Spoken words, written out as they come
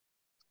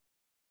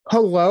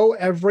Hello,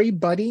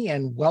 everybody,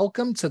 and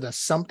welcome to the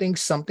Something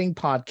Something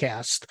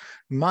podcast.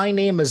 My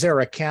name is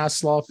Eric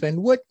Kasloff,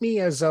 and with me,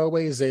 as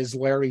always, is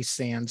Larry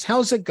Sands.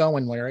 How's it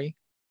going, Larry?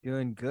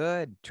 Doing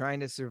good, trying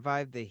to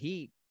survive the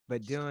heat,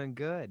 but doing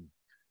good.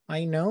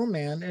 I know,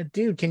 man.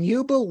 Dude, can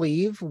you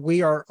believe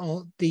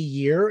the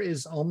year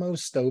is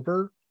almost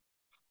over?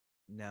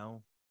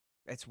 No,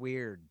 that's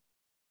weird.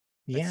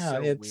 That's Yeah,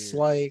 so it's weird.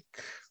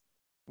 like,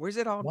 Where's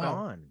it all wow.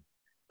 gone?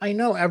 I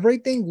know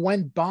everything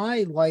went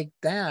by like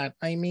that.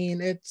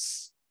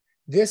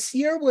 This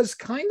year was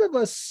kind of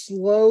a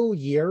slow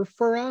year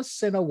for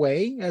us in a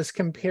way as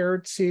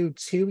compared to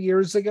 2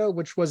 years ago,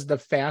 which was the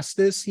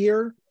fastest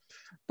year.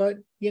 But,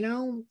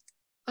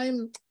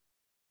 I'm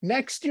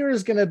next year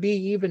is going to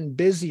be even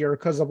busier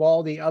because of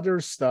all the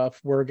other stuff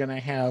we're going to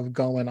have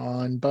going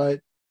on. But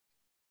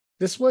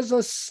this was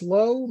a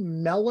slow,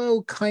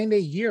 mellow kind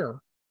of year.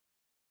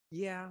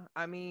 Yeah,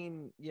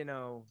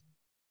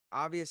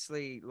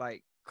 obviously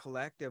like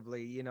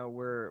collectively,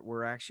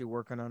 we're actually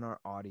working on our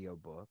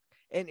audiobook.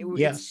 And it's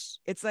Yes.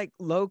 it's like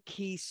low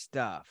key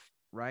stuff,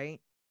 right?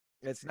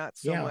 It's not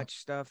so Yeah. much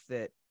stuff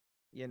that,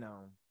 you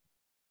know,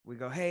 we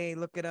go, "Hey,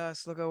 look at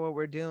us, look at what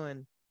we're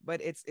doing." But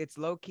it's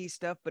low key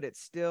stuff, but it's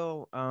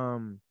still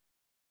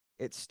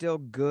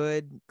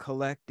good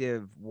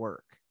collective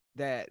work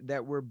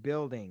that we're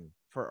building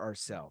for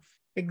ourselves.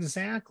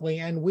 Exactly.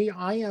 And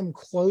I am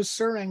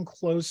closer and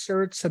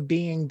closer to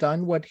being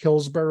done with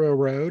Hillsborough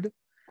Road.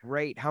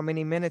 Great. How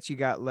many minutes you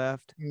got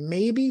left?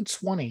 Maybe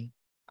 20.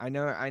 I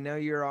know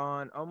you're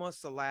on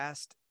almost the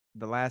last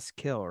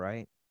kill,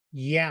 right?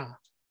 Yeah.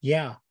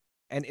 Yeah.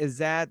 And is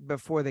that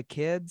before the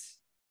kids?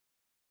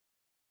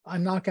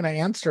 I'm not going to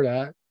answer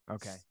that.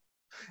 Okay.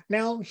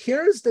 Now,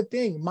 here's the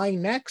thing, my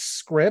next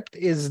script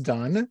is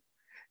done.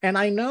 And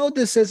I know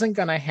this isn't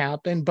going to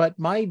happen, but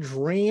my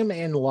dream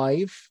in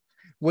life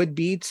would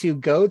be to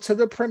go to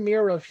the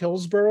premiere of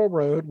Hillsborough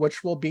Road,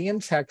 which will be in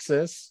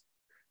Texas,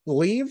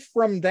 leave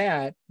from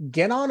that,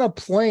 get on a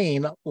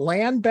plane,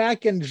 land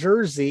back in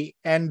Jersey,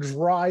 and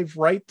drive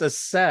right to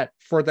set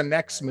for the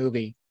next Right.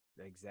 movie.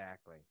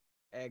 Exactly.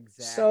 So,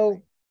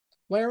 Exactly.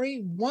 Larry,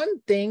 one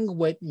thing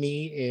with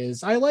me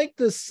is I like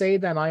to say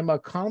that I'm a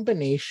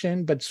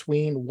combination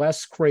between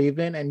Wes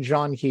Craven and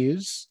John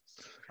Hughes.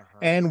 Uh-huh.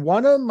 And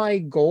one of my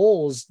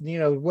goals,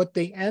 with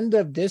the end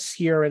of this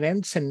year and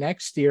into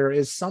next year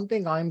is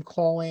something I'm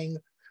calling,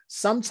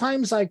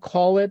 sometimes I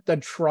call it the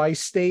Tri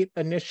State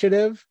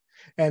Initiative.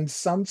 And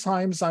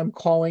sometimes I'm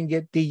calling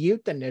it the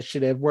Youth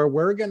Initiative, where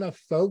we're going to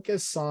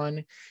focus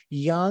on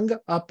young,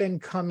 up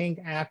and coming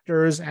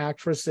actors,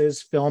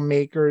 actresses,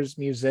 filmmakers,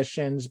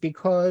 musicians,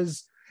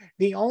 because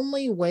the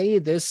only way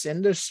this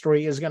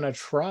industry is going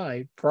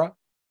to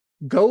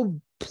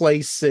go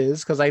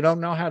places, because I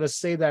don't know how to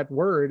say that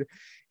word,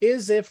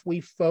 is if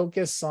we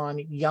focus on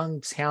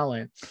young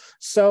talent.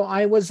 So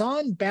I was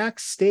on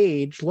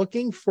backstage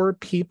looking for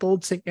people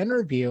to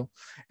interview,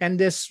 and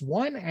this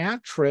one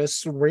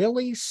actress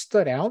really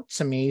stood out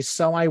to me.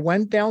 So I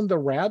went down the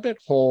rabbit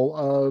hole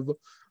of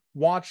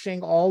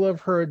watching all of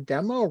her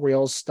demo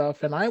reel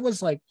stuff, and I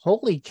was like,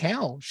 holy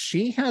cow,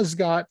 she has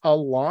got a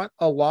lot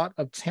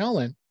of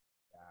talent.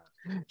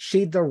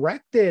 She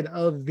directed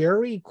a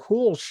very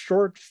cool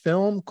short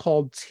film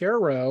called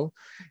Tarot.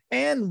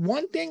 And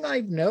one thing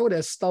I've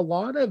noticed, a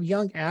lot of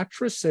young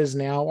actresses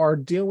now are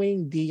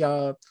doing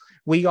the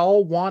We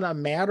All Wanna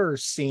Matter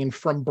scene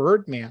from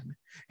Birdman.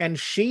 And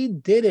she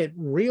did it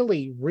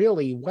really,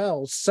 really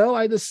well. So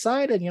I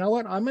decided, you know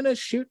what, I'm going to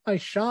shoot my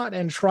shot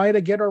and try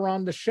to get her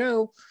on the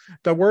show.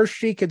 The worst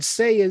she could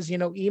say is,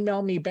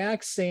 email me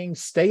back saying,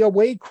 stay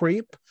away,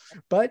 creep.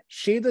 But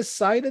she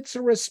decided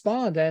to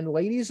respond. And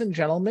ladies and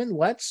gentlemen,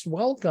 let's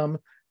welcome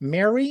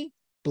Mary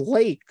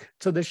Blake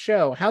to the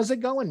show. How's it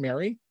going,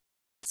 Mary?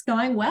 It's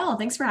going well.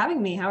 Thanks for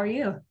having me. How are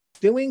you?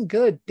 Doing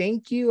good.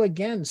 Thank you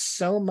again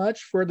so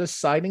much for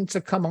deciding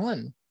to come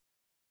on.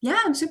 Yeah,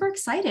 I'm super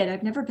excited.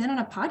 I've never been on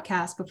a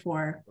podcast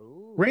before.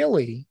 Ooh.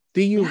 Really?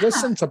 Do you Yeah,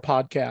 listen to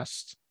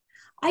podcasts?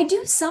 I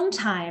do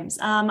sometimes.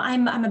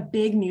 I'm a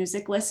big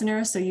music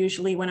listener, so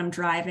usually when I'm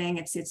driving,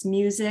 it's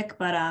music.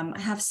 But I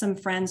have some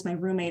friends. My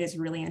roommate is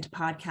really into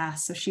podcasts,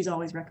 so she's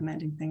always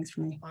recommending things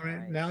for me. All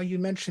right. Now Nice. you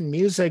mentioned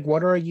music.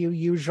 What are you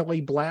usually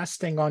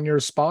blasting on your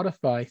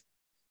Spotify?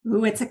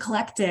 Ooh, it's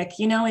eclectic.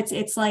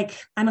 It's like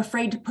I'm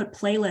afraid to put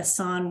playlists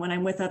on when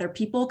I'm with other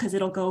people because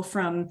it'll go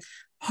from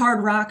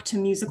hard rock to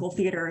musical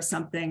theater or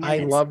something, and I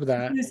it's love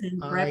that. confusing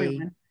for I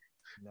everyone.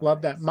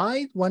 love that. Nice.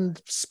 My When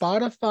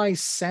Spotify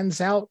sends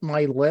out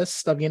my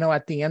list of,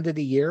 at the end of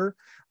the year,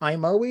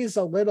 I'm always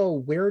a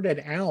little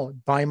weirded out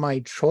by my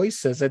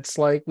choices. It's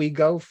like we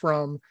go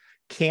from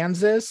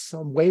Kansas,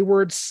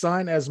 Wayward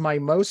Son as my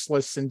most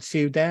listened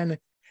to, then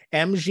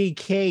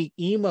MGK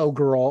Emo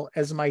Girl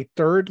as my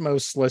third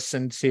most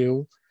listened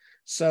to.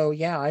 So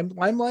yeah,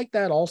 I'm like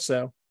that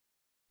also.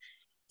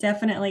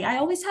 Definitely. I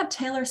always have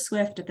Taylor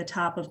Swift at the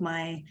top of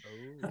my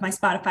Oh.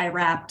 Spotify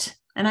Wrapped,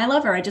 and I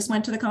love her. I just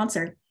went to the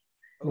concert.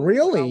 Oh, how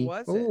Really?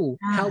 was it? Oh,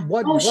 how Yeah.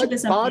 what Oh, she what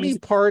was body amazing.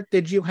 part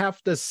did you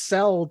have to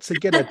sell to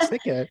get a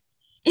ticket?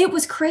 It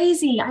was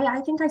crazy. I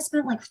think I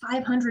spent like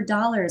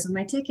 $500 on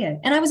my ticket,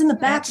 and I was in the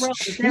back That's row,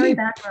 the very cheap.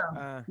 back row.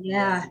 Yeah,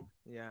 Yeah,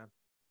 yeah.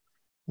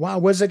 Wow,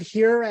 was it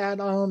here at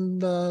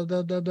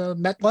the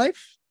MetLife?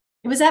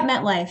 it was at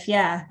MetLife.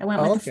 Yeah, I went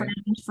Oh, with a okay.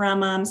 friend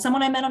from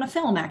someone I met on a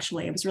film.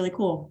 Actually, it was really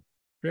cool.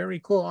 Very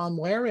cool.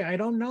 Larry, I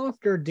don't know if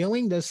they're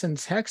doing this in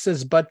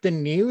Texas, but the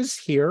news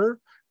here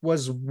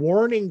was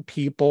warning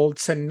people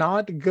to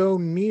not go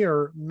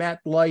near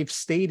MetLife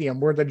Stadium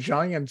where the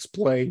Giants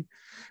play.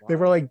 They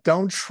were Why? like,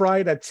 don't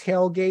try to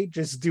tailgate,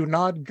 just do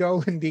not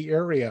go in the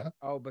area.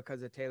 Oh,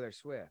 because of Taylor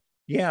Swift.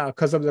 Yeah,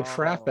 because of the Oh,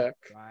 traffic.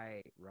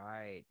 right,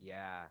 right.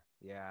 Yeah,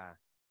 yeah.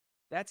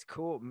 That's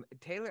cool.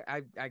 Taylor,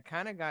 I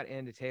kind of got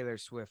into Taylor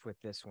Swift with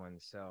this one,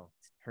 so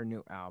her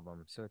new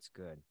album, so it's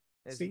good.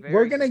 It's See, we're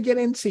very gonna good. get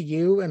into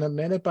you in a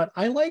minute, but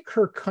I like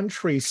her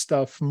country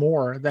stuff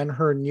more than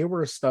her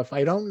newer stuff.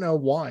 I don't know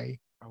why.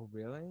 Oh,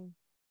 really?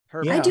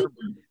 Her I Yeah. do. her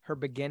her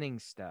beginning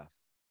stuff.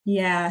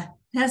 Yeah,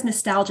 it has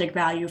nostalgic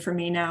value for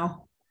me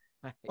now.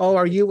 Oh,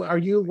 are you It's are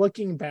you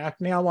looking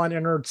back now on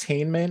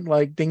entertainment,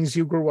 like things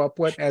you grew up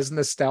with as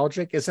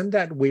nostalgic? Isn't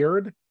that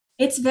weird?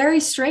 It's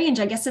very strange.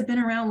 I guess I've been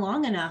around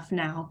long enough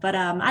now. But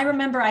I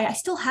remember I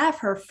still have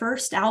her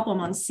first album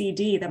on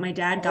CD that my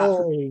dad got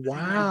for Oh, me when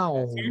I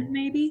was like that's wow. 10, cool.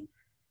 maybe.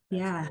 That's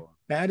Yeah. cool.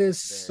 That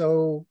is Very cool.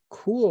 so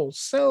cool.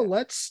 So Yeah.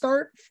 let's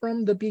start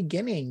from the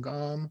beginning.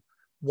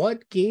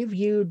 What gave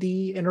you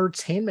the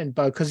entertainment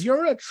bug? Because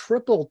you're a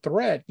triple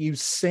threat. You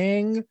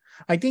sing,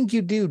 I think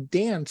you do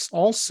dance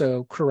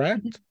also,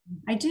 correct?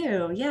 I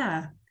do.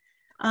 Yeah.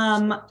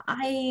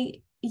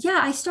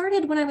 I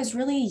started when I was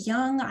really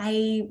young.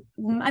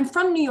 I'm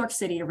from New York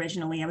City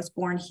originally. I was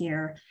born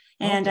here,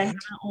 and I had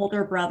Okay. an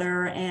older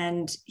brother,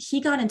 and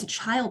he got into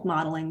child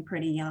modeling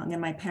pretty young.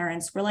 And my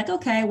parents were like,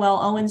 "Okay,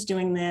 well, Owen's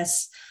doing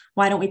this.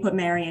 Why don't we put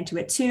Mary into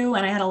it too?"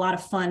 And I had a lot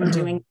of fun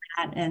doing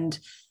that, and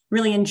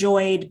really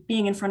enjoyed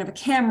being in front of a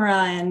camera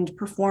and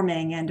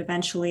performing. And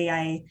eventually,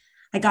 I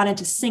got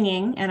into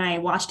singing, and I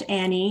watched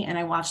Annie, and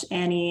I watched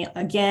Annie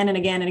again and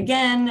again and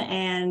again.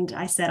 And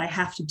I said, I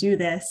have to do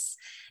this.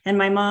 And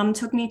my mom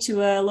took me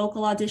to a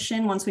local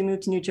audition once we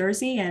moved to New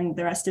Jersey, and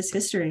the rest is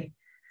history.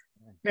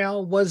 Now,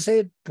 was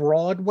it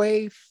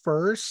Broadway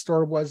first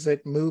or was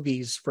it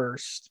movies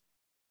first?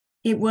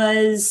 It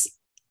was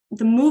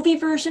the movie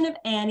version of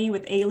Annie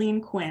with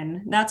Aileen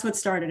Quinn. That's what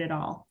started it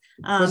all.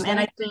 Was And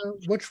that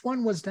which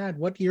one was that?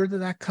 What year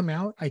did that come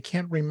out? I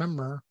can't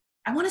remember.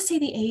 I want to say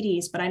the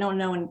 80s, but I don't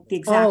know in the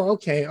exact. Oh,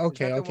 okay, Is that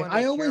the okay. one I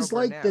with Carol always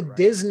like the Burnett, right?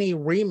 Disney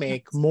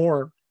remake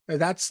more.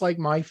 That's like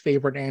my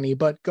favorite Annie,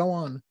 but go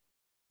on.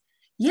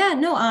 Yeah,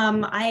 no,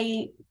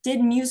 I did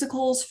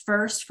musicals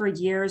first for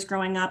years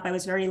growing up. I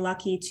was very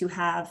lucky to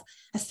have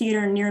a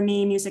theater near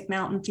me, Music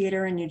Mountain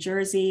Theater in New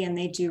Jersey, and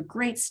they do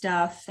great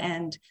stuff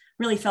and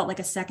really felt like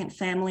a second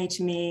family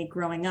to me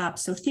growing up.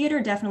 So theater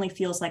definitely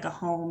feels like a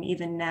home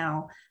even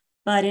now.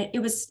 But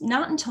it was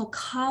not until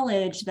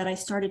college that I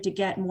started to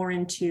get more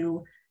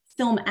into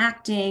film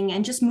acting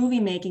and just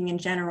movie making in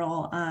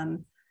general.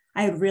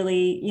 I would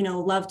really,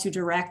 love to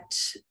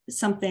direct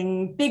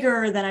something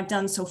bigger than I've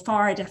done so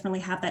far. I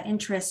definitely have that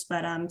interest,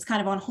 but it's kind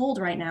of on hold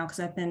right now because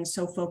I've been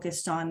so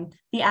focused on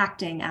the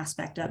acting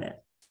aspect of it.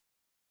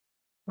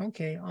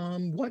 Okay.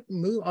 What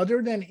movie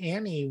other than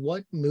Annie,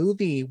 what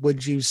movie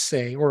would you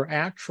say or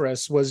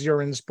actress was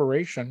your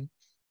inspiration?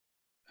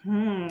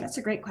 That's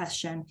a great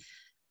question.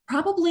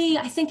 Probably,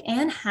 I think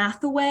Anne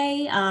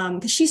Hathaway,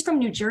 because she's from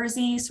New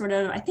Jersey, sort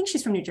of. I think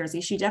she's from New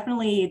Jersey. She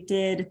definitely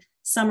did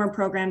summer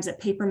programs at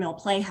Paper Mill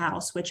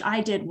Playhouse, which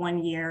I did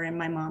one year. And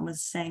my mom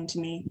was saying to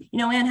me,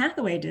 Anne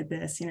Hathaway did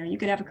this. You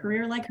could have a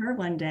career like her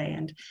one day.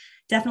 And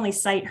definitely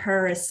cite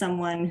her as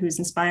someone who's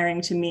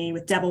inspiring to me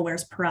with Devil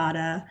Wears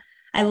Prada.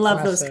 I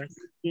love those Classic. kind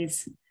of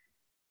movies.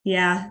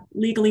 Yeah,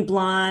 Legally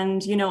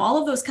Blonde, all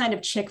of those kind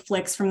of chick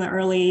flicks from the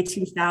early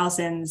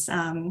 2000s.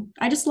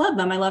 I just love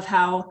them. I love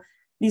how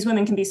these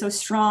women can be so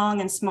strong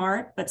and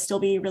smart, but still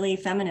be really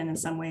feminine in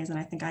some ways. And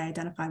I think I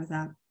identify with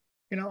that.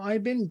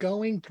 I've been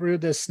going through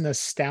this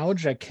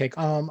nostalgia kick.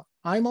 I'm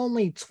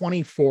only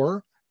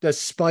 24,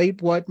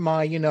 despite what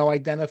my,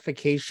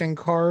 identification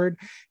card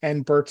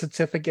and birth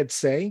certificate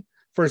say.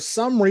 For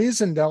some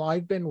reason, though,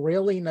 I've been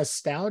really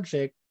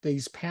nostalgic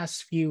these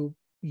past few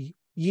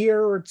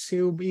year or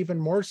two, even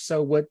more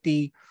so with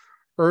the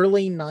the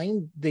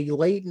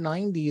late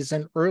 90s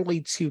and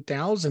early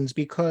 2000s,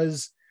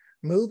 because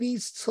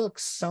movies took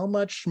so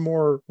much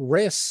more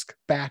risk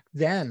back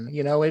then.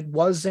 It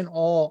wasn't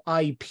all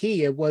IP,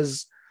 it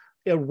was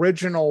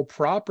original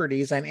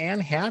properties. And Anne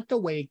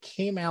Hathaway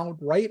came out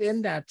right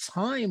in that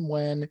time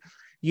when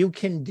you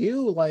can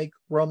do like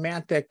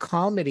romantic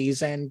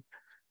comedies, and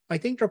I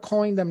think they're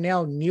calling them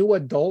now the new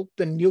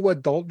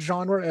adult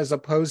genre, as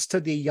opposed to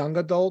the young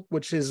adult,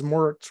 which is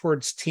more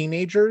towards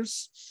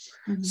teenagers.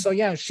 Mhm. So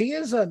yeah, she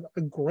is a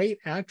great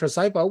actress.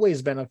 I've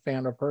always been a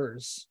fan of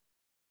hers.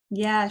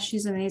 Yeah,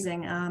 she's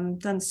amazing.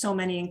 Done so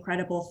many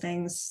incredible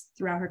things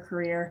throughout her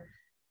career.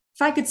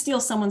 If I could steal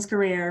someone's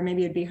career,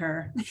 maybe it'd be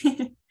her.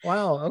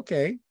 Wow,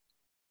 okay.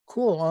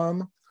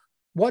 Cool.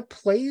 What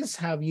plays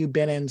have you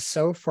been in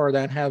so far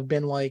that have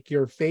been like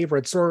your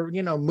favorites, or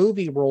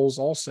movie roles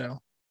also?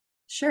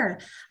 Sure.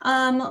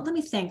 Let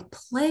me think.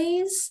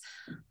 Plays.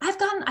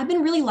 I've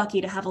been really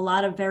lucky to have a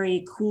lot of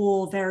very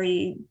cool,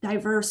 very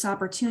diverse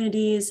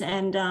opportunities.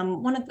 And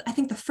I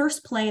think the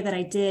first play that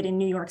I did in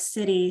New York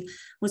City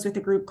was with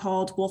a group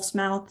called Wolf's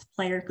Mouth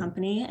Player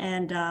Company.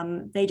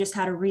 And they just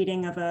had a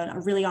reading of a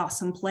really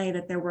awesome play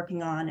that they're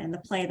working on. And the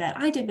play that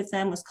I did with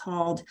them was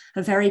called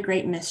A Very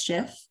Great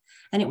Mischief.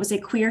 And it was a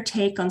queer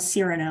take on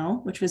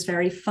Cyrano, which was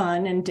very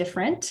fun and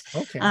different.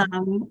 Okay.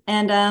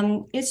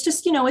 It's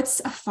just,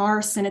 it's a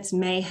farce and it's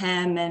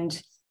mayhem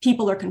and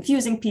people are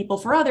confusing people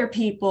for other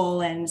people.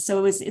 And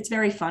so it's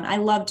very fun. I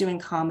love doing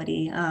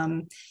comedy.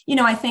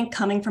 I think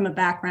coming from a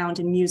background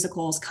in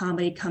musicals,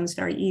 comedy comes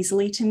very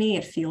easily to me.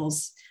 It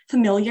feels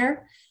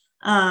familiar.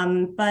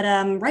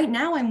 But right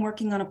now I'm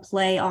working on a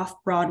play off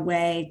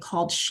Broadway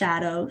called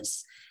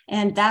Shadows.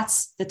 And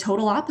that's the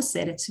total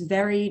opposite. It's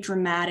very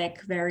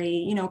dramatic,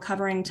 very,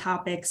 covering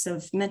topics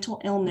of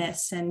mental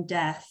illness and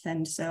death.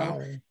 And so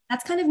Oh.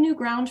 that's kind of new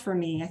ground for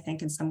me, I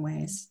think, in some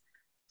ways.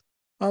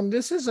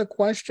 This is a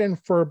question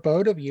for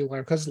both of you,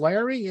 because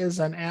Larry is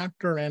an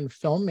actor and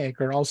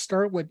filmmaker. I'll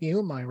start with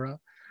you, Myra.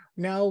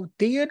 Now,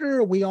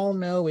 theater, we all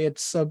know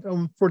it's,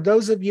 for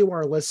those of you who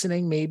are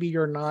listening, maybe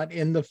you're not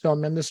in the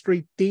film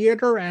industry,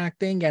 theater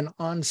acting and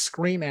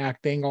on-screen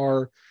acting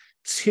are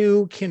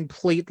two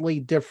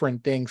completely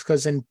different things.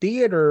 Because in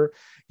theater,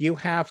 you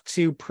have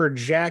to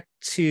project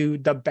to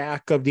the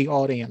back of the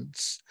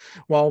audience,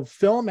 while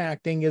film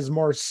acting is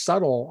more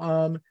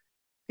subtle.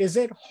 Is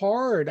it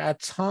hard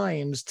at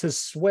times to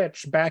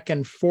switch back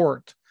and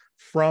forth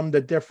from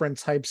the different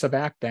types of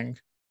acting?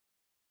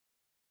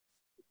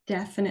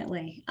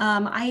 Definitely.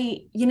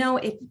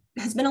 It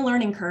has been a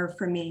learning curve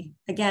for me.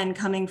 Again,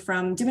 coming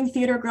from doing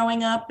theater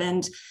growing up,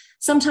 and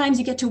sometimes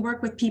you get to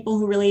work with people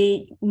who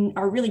really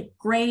are really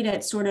great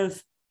at sort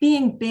of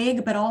being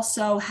big, but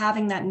also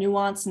having that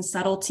nuance and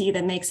subtlety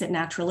that makes it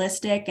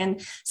naturalistic.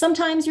 And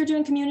sometimes you're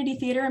doing community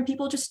theater and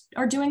people just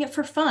are doing it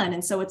for fun.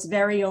 And so it's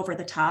very over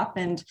the top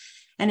and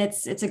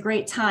it's a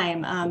great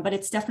time. But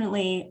it's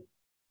definitely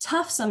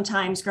tough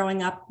sometimes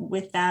growing up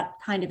with that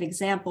kind of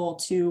example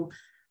to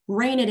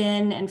rein it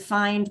in and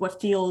find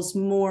what feels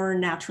more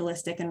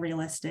naturalistic and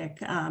realistic.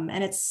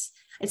 And it's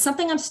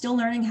something I'm still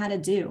learning how to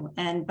do.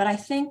 But I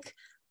think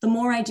the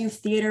more I do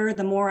theater,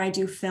 the more I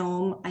do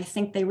film, I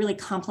think they really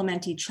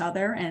complement each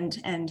other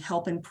and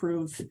help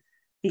improve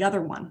the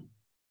other one.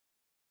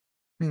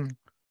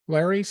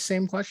 Larry,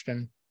 same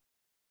question.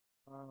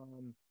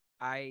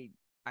 I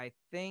I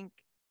think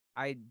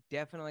I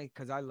definitely,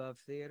 because I love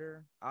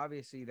theater.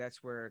 Obviously,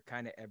 that's where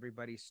kind of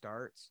everybody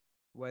starts,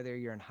 whether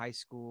you're in high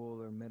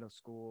school or middle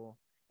school.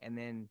 And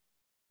then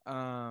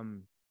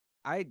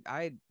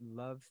I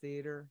love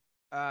theater.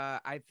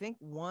 I think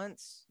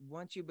once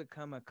you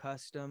become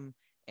accustomed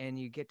and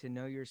you get to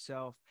know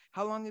yourself.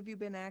 How long have you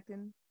been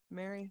acting,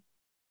 Mary?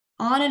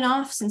 On and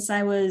off since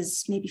I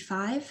was maybe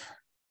 5.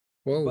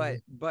 Whoa.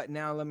 But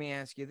now let me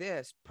ask you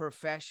this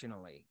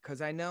professionally,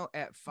 because I know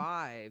at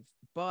 5,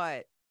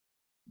 but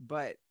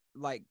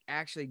like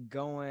actually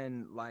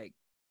going like,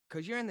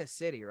 because you're in the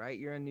city, right?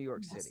 You're in New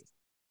York Yes. City.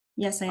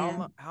 Yes, I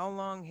am. How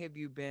long have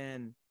you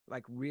been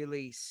like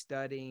really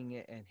studying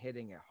it and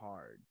hitting it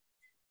hard?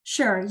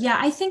 Sure. Yeah,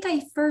 I think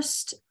I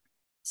first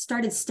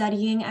started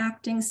studying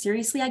acting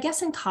seriously, I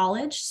guess in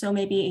college. So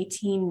maybe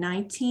 18,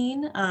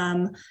 19.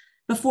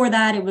 Before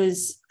that, I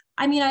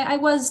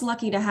was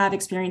lucky to have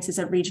experiences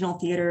at regional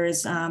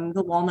theaters,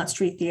 the Walnut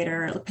Street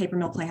Theater, the Paper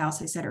Mill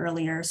Playhouse, I said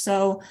earlier.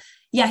 So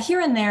yeah,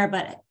 here and there,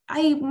 but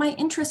my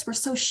interests were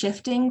so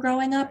shifting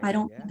growing up. I Right.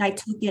 don't Yeah. think I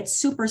took it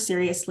super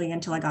seriously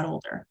until I got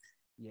older.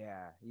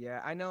 Yeah.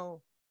 I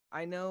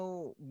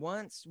know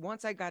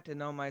once I got to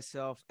know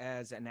myself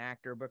as an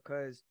actor,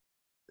 because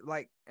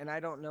like, and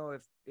I don't know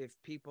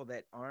if people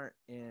that aren't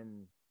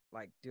in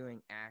like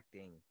doing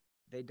acting,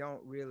 they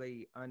don't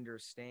really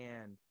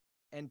understand.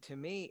 And to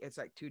me, it's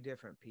like two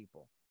different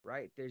people,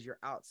 right? There's your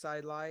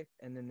outside life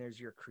and then there's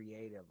your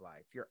creative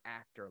life, your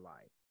actor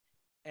life.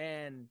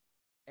 And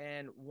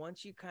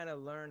once you kind of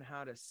learn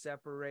how to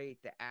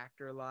separate the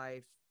actor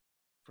life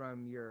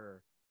from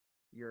your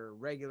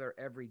regular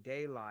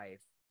everyday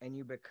life, and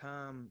you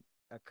become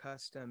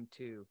accustomed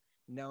to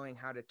knowing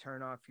how to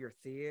turn off your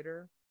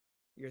theater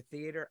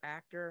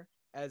actor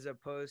as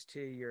opposed to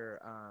your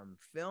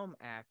film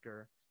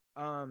actor,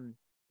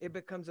 it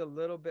becomes a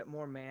little bit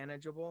more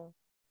manageable.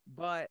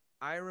 But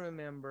I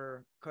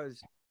remember,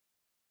 because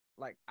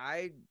like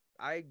I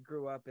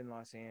grew up in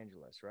Los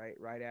Angeles,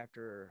 right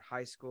after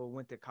high school,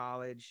 went to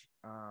college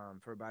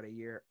for about a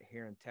year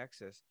here in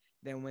Texas,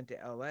 then went to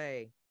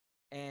LA.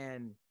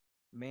 And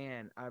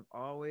man, I've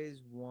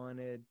always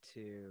wanted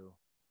to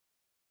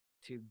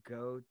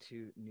go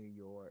to New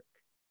York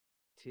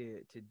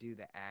to do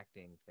the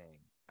acting thing.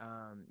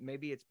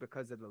 Maybe it's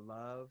because of the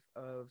love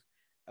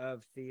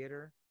of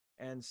theater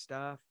and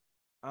stuff.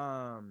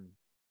 Um,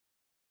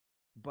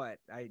 but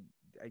I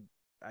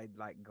I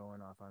like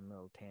going off on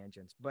little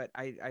tangents. But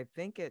I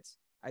think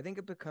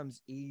it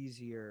becomes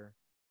easier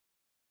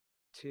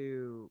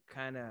to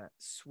kind of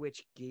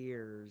switch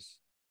gears,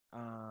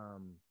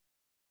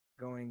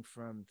 going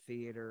from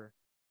theater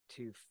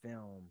to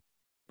film.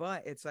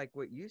 But it's like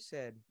what you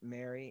said,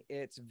 Mary.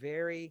 It's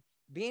very,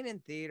 being in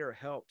theater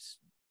helps,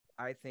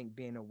 I think,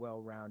 being a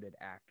well-rounded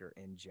actor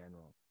in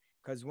general.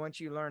 Because once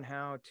you learn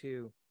how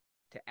to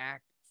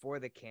act for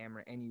the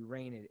camera and you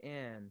rein it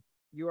in,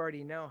 you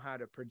already know how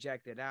to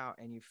project it out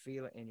and you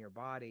feel it in your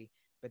body.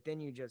 But then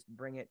you just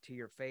bring it to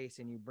your face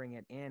and you bring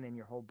it in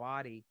your whole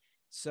body.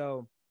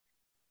 So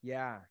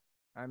yeah,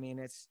 I mean,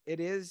 it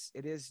is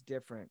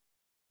different.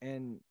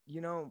 And,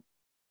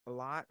 a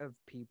lot of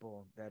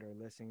people that are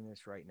listening to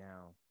this right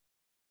now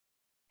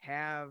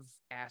have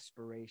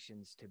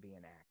aspirations to be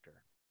an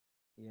actor,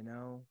 you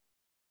know?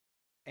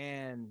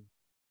 And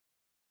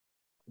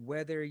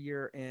whether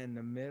you're in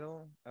the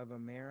middle of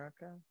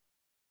America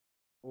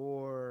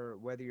or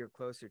whether you're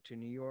closer to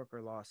New York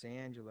or Los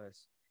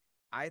Angeles,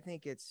 I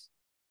think it's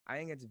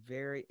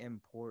very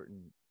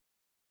important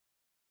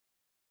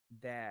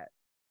that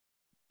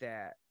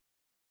that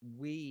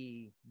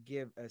we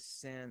give a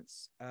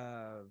sense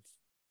of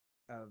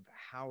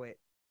how it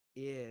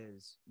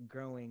is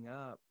growing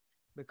up,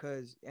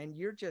 because, and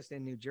you're just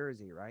in New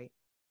Jersey, right?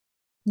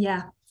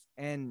 Yeah.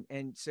 And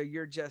so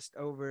you're just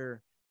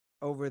over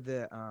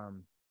the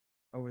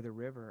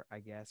river, I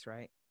guess,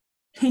 right?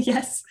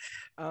 Yes.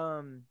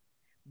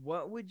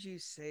 What would you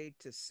say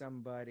to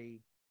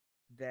somebody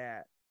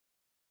that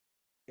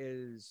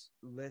is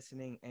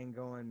listening and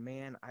going,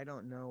 man, I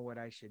don't know what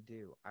I should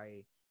do.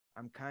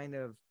 I'm kind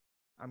of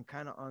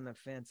on the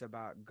fence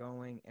about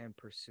going and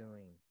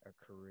pursuing a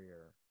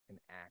career in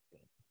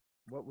acting.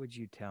 What would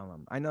you tell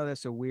them? I know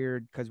that's a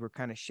weird, because we're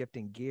kind of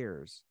shifting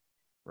gears,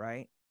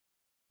 right?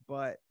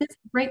 But It's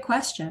a great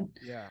question.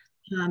 yeah,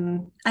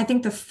 I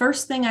think the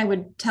first thing I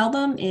would tell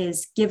them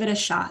is give it a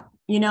shot.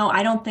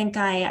 I don't think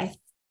I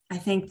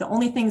think the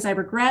only things I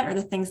regret are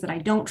the things that I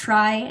don't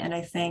try. And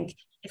I think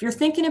if you're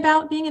thinking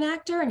about being an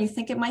actor and you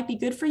think it might be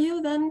good for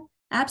you, then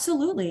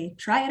absolutely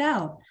try it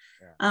out.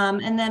 yeah.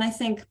 And then I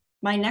think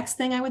my next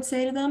thing I would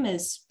say to them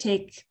is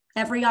take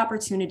every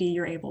opportunity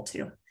you're able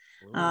to.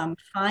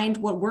 Find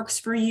what works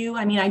for you.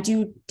 I mean, I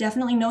do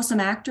definitely know some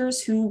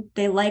actors who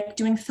they like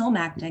doing film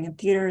acting and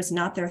theater is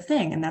not their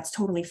thing, and that's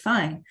totally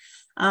fine.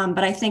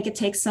 But I think it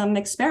takes some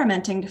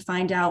experimenting to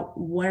find out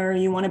where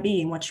you want to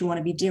be and what you want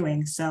to be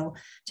doing. So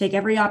take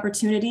every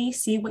opportunity,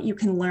 see what you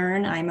can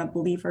learn. I'm a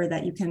believer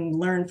that you can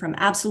learn from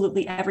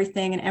absolutely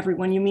everything and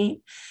everyone you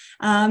meet.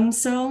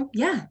 So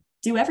yeah,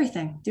 do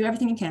everything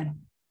you can.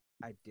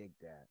 I dig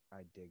that.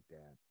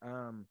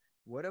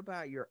 What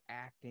about your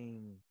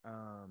acting?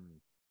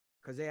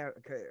 Because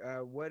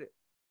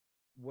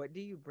what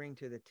do you bring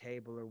to the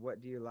table, or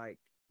what do you like?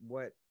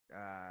 What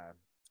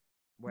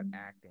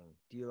acting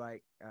do you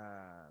like?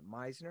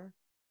 Meisner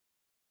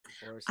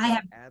or I Stella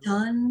have Adler?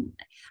 done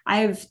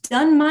I've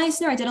done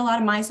Meisner. I did a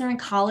lot of Meisner in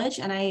college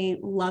and I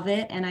love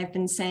it. And I've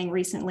been saying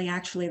recently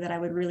actually that I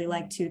would really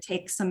like to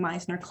take some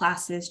Meisner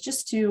classes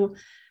just to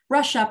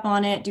brush up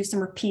on it, do some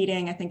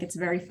repeating. I think it's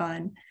very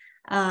fun.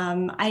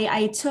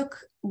 I took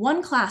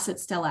one class at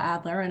Stella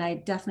Adler and I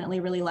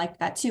definitely really liked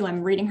that too.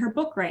 I'm reading her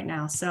book right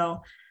now.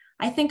 So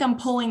I think I'm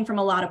pulling from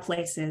a lot of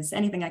places,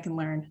 anything I can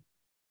learn.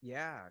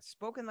 Yeah,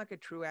 spoken like a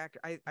true actor.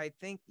 I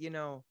think,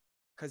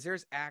 because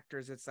there's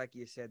actors, it's like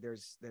you said,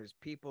 there's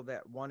people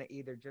that want to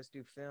either just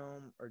do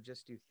film or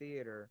just do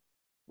theater,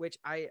 which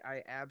I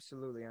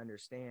absolutely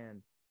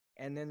understand.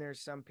 And then there's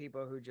some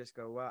people who just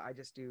go, well, I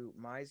just do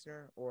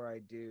Meisner or I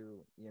do,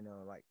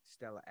 like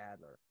Stella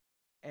Adler.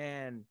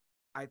 And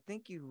I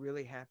think you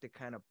really have to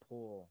kind of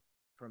pull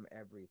from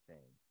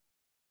everything.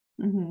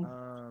 Mhm.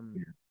 Um,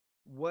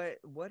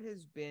 what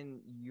has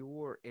been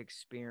your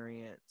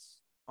experience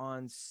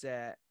on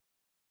set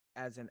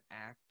as an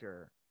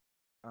actor?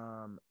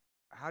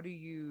 How do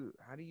you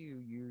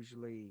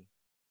usually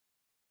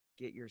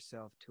get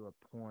yourself to a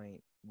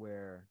point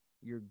where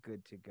you're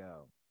good to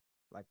go?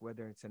 Like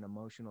whether it's an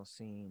emotional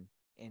scene,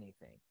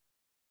 anything.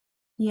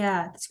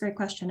 Yeah, that's a great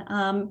question.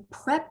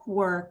 Prep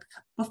work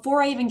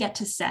before I even get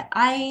to set.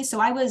 I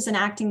was an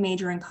acting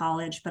major in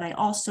college, but I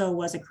also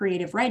was a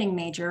creative writing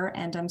major,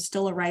 and I'm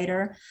still a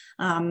writer.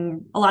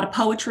 A lot of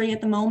poetry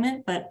at the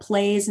moment, but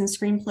plays and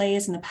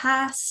screenplays in the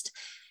past.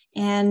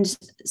 And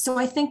so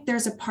I think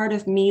there's a part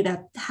of me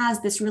that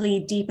has this really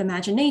deep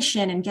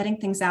imagination, and getting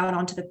things out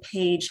onto the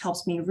page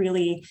helps me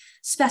really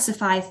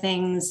specify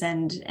things.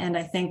 And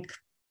I think,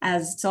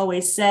 as it's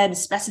always said,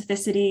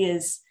 specificity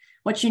is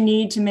what you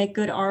need to make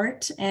good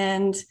art.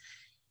 And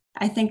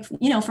I think,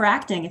 for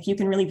acting, if you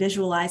can really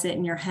visualize it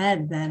in your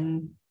head,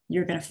 then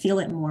you're going to feel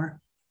it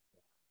more.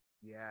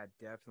 Yeah,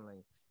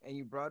 definitely. And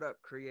you brought up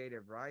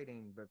creative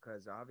writing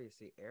because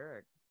obviously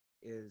Eric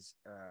is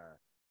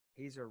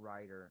he's a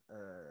writer.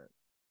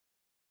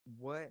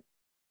 What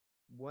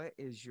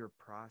is your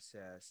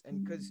process?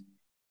 And because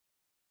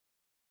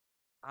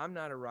I'm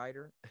not a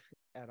writer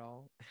at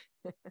all,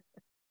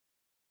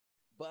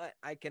 but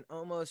I can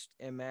almost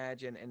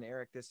imagine, and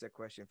Eric, this is a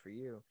question for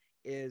you,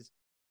 is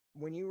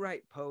when you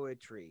write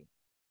poetry,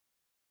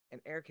 and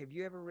Eric, have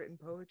you ever written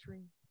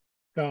poetry?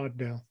 God,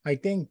 no. I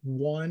think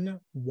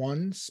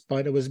once,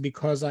 but it was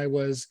because I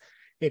was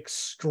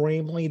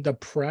extremely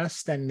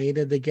depressed and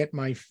needed to get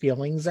my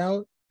feelings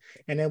out.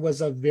 And it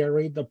was a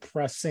very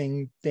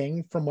depressing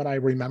thing from what I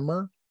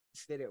remember.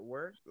 Did it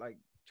work? Like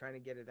trying to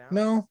get it out?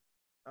 No,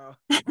 Oh,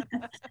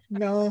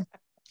 no.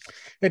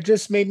 It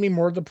just made me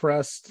more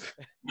depressed.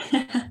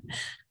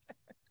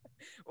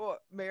 well,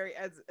 Mary,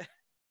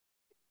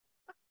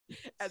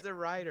 as a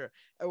writer,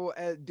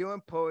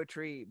 doing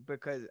poetry,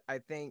 because I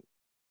think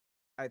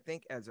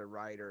as a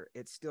writer,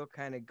 it still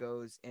kind of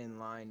goes in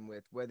line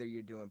with whether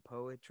you're doing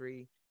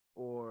poetry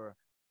or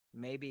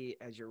maybe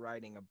as you're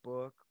writing a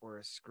book or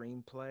a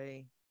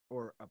screenplay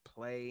or a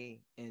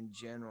play in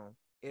general.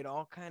 It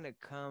all kind of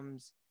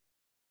comes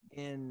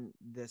in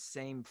the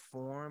same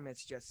form.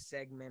 It's just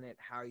segmented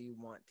how you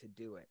want to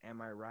do it.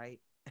 Am I right?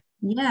 Does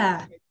Yeah.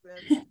 that make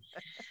sense?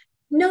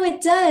 No,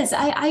 it does.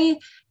 I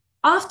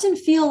often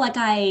feel like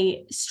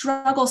I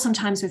struggle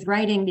sometimes with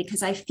writing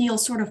because I feel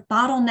sort of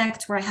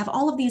bottlenecked where I have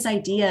all of these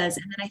ideas.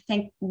 And then I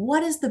think,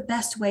 what is the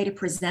best way to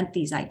present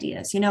these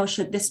ideas?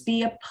 Should this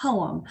be a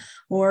poem,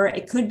 or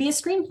it could be a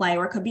screenplay,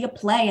 or it could be a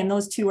play? And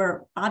those two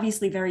are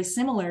obviously very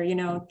similar.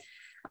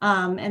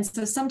 And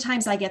so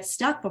sometimes I get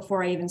stuck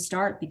before I even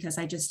start because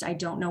I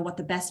don't know what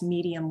the best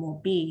medium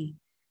will be.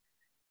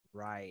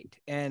 Right.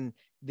 And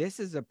this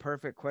is a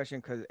perfect question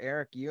because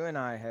Eric, you and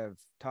I have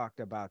talked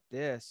about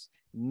this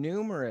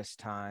numerous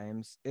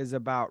times, is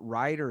about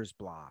writer's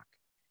block.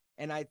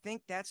 And I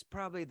think that's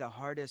probably the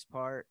hardest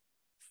part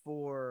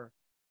for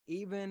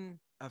even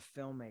a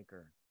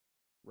filmmaker,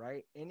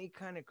 right? Any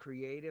kind of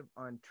creative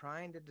on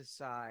trying to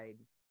decide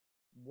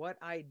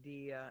what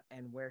idea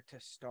and where to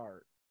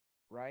start,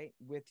 right?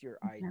 With your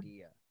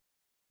idea.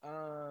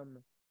 Um,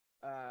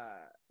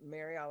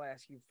 Mary, I'll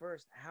ask you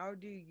first. How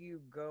do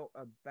you go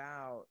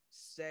about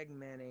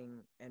segmenting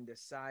and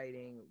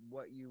deciding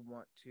what you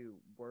want to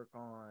work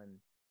on,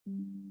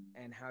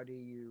 and how do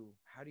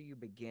you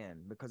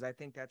begin? Because I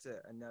think that's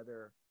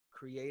another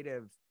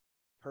creative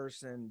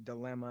person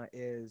dilemma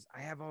is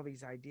I have all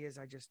these ideas,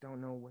 I just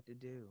don't know what to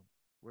do,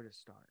 where to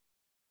start.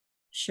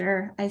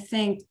 Sure. I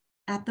think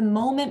at the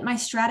moment, my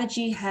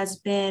strategy has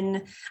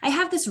been I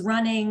have this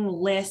running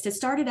list. It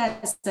started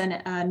as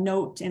a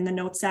note in the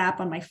Notes app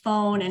on my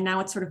phone, and now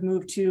it's sort of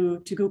moved to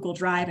Google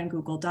Drive and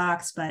Google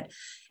Docs. But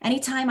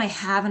anytime I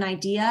have an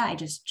idea, I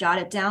just jot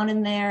it down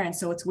in there. And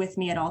so it's with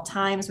me at all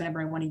times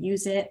whenever I want to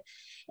use it.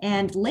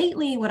 And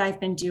lately, what I've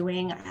been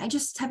doing, I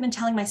just have been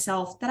telling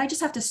myself that I just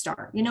have to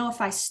start.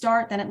 If I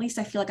start, then at least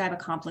I feel like I've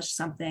accomplished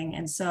something.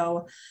 And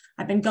so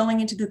I've been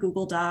going into the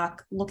Google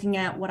Doc, looking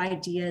at what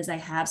ideas I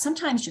have,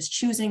 sometimes just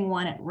choosing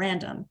one at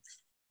random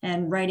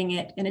and writing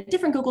it in a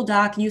different Google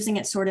Doc, using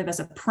it sort of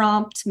as a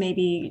prompt,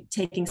 maybe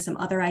taking some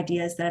other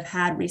ideas that I've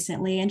had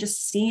recently and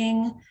just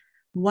seeing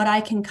what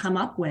I can come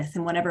up with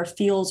and whatever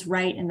feels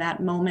right in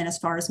that moment as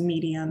far as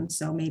medium.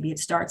 So maybe it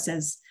starts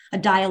as a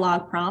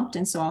dialogue prompt.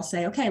 And so I'll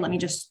say, okay, let me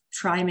just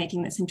try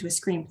making this into a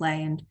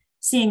screenplay and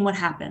seeing what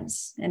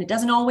happens. And it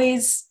doesn't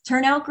always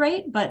turn out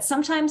great, but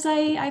sometimes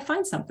I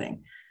find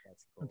something.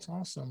 That's cool. That's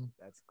awesome.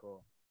 That's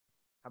cool.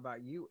 How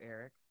about you,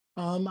 Eric?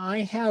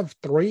 I have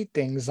three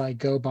things I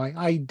go by.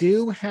 I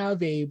do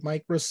have a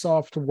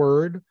Microsoft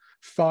Word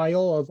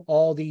file of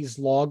all these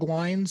log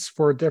lines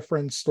for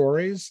different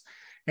stories.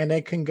 And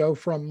it can go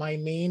from my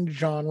main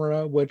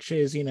genre, which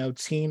is,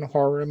 teen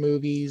horror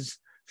movies,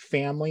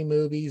 family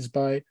movies.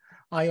 But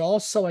I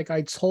also, like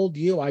I told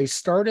you, I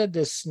started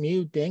this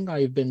new thing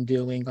I've been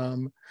doing.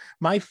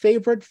 My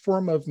favorite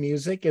form of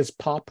music is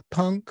pop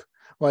punk,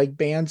 like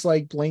bands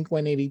like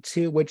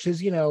Blink-182, which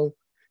is,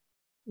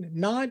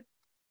 not,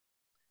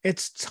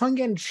 it's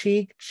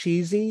tongue-in-cheek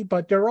cheesy,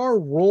 but there are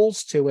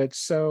rules to it.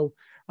 So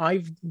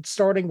I've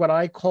starting what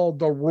I call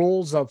the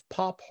rules of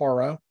pop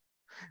horror.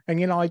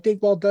 And I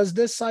think, well, does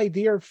this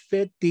idea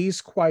fit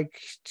these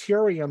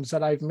criteriums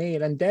that I've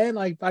made? And then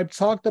I've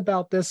talked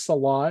about this a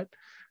lot.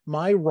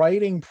 My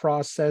writing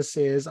process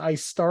is I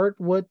start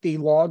with the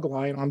log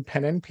line on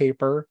pen and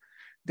paper,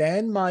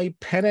 then my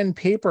pen and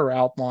paper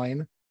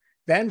outline,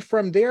 then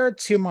from there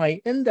to my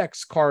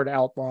index card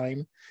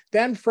outline,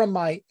 then from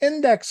my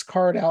index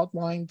card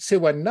outline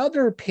to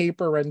another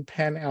paper and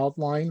pen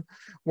outline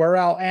where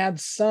I'll add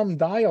some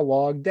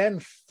dialogue. Then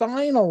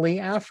finally,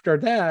 after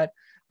that,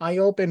 I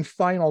open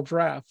final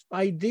draft.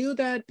 I do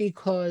that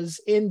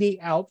because in the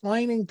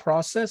outlining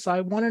process,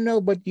 I want to know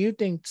what you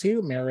think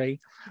too, Mary.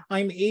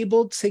 I'm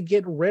able to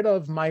get rid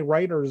of my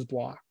writer's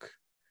block.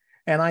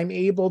 And I'm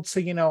able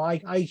to,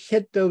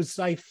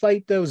 I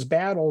fight those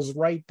battles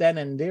right then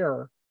and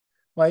there.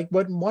 Like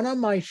one of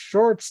my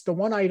shorts, the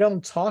one I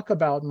don't talk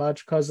about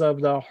much because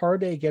of the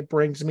heartache it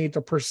brings me,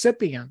 The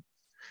Percipient,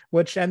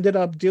 which ended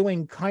up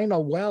doing kind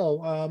of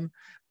well.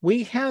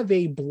 We have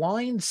a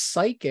blind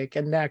psychic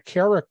in that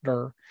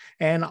character,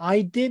 and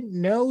I didn't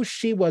know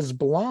she was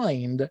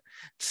blind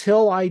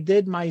till I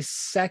did my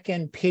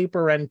second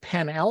paper and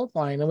pen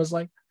outline. It was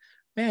like,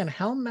 man,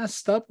 how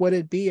messed up would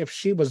it be if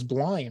she was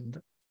blind?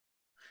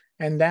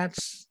 And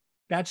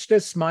That's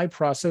just my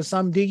process.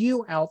 Do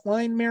you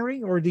outline,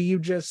 Mary, or do you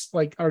just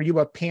like, are you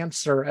a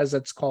pantser as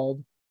it's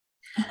called?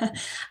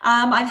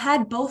 I've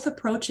had both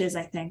approaches,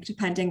 I think,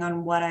 depending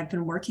on what I've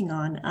been working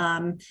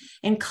on.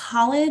 In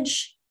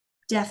college,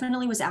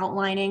 definitely was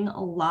outlining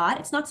a lot.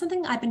 It's not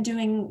something I've been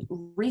doing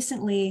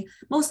recently,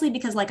 mostly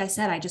because, like I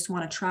said, I just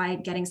want to try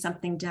getting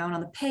something down on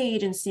the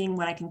page and seeing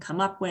what I can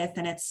come up with.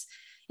 And it's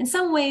in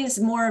some ways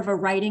more of a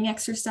writing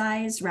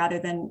exercise rather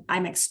than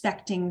I'm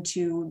expecting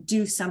to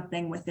do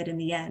something with it in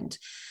the end.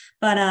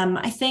 But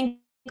I think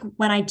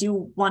when I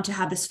do want to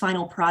have this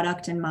final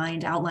product in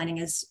mind, outlining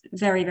is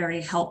very,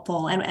 very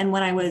helpful. And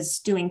when I was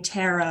doing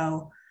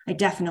tarot, I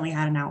definitely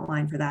had an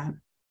outline for that.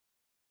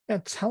 Yeah,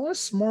 tell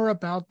us more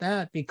about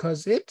that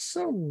because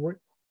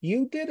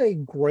you did a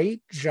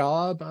great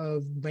job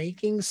of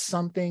making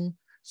something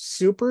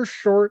super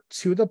short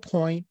to the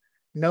point,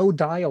 no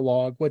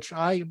dialogue, which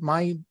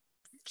my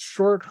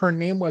short, her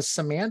name was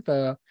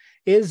Samantha,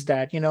 is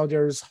that,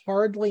 there's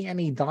hardly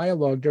any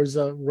dialogue. There's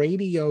a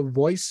radio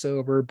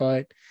voiceover,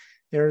 but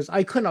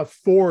I couldn't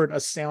afford a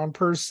sound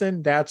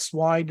person. That's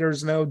why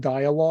there's no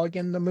dialogue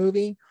in the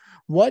movie.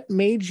 What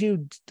made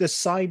you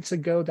decide to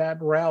go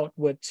that route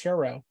with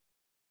tarot?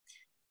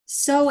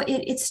 So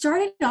it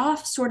started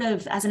off sort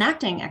of as an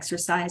acting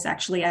exercise,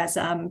 actually, as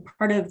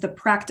part of the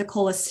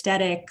practical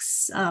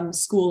aesthetics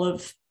school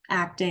of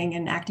acting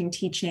and acting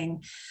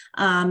teaching.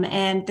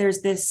 And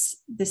there's this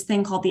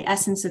thing called the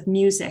essence of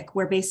music,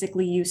 where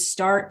basically you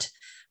start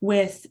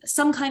with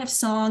some kind of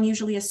song,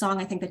 usually a song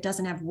I think that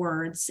doesn't have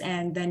words,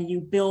 and then you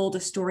build a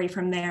story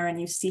from there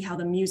and you see how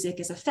the music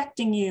is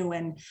affecting you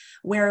and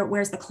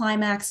where's the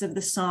climax of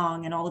the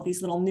song and all of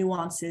these little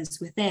nuances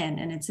within.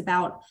 And it's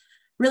about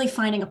really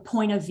finding a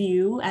point of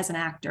view as an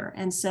actor.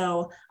 And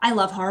so I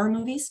love horror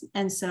movies.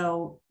 And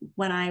so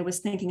when I was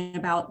thinking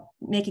about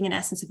making an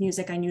essence of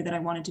music, I knew that I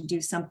wanted to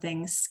do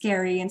something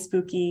scary and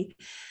spooky.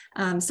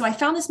 So I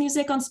found this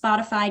music on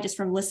Spotify just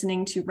from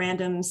listening to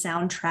random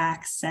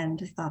soundtracks, and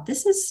I thought,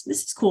 this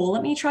is cool.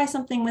 Let me try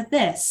something with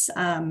this.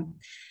 And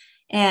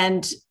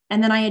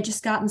then I had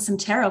just gotten some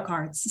tarot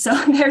cards. So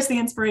there's the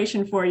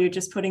inspiration for you,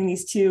 just putting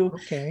these two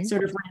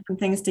sort of random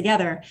things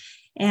together.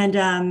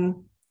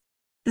 And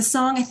the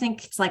song, I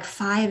think it's like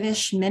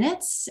 5-ish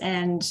minutes,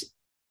 and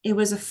it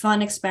was a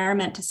fun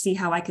experiment to see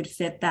how I could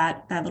fit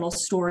that little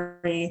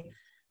story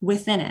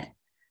within it,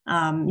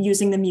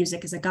 using the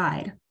music as a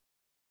guide.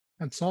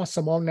 That's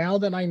awesome. Well, now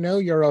that I know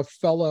you're a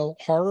fellow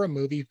horror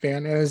movie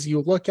fan, as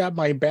you look at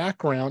my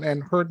background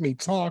and heard me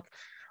talk,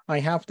 I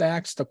have to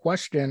ask the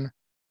question,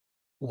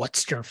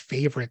 what's your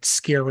favorite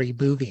scary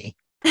movie?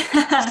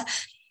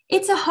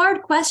 It's a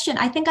hard question.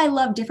 I think I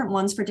love different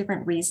ones for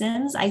different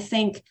reasons. I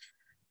think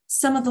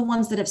some of the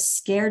ones that have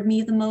scared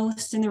me the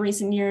most in the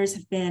recent years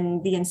have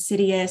been the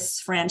Insidious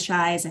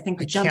franchise. I think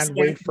the jump can't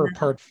wait for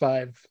part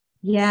 5.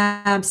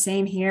 Yeah,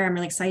 same here. I'm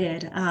really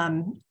excited.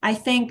 I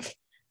think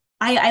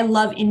I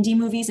love indie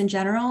movies in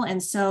general.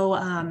 And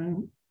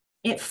so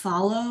It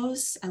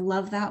Follows. I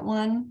love that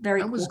one.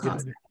 Very cool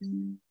concept.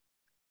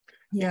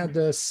 Yeah,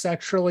 the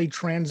sexually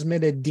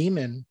transmitted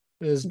demon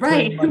is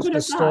pretty much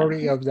the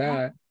story of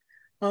that.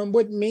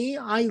 With me,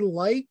 I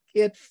like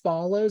It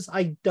Follows.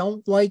 I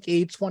don't like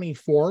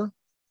A24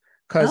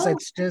 because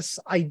it's just,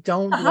 I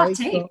don't like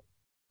the,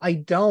 I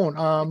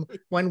don't.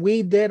 When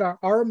we did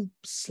our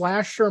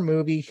slasher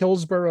movie,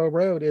 Hillsborough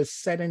Road is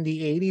set in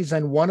the 80s,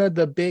 and one of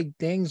the big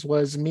things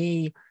was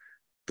me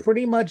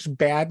pretty much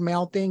bad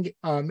mouthing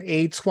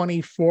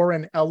A24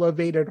 and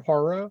elevated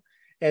horror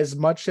as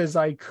much as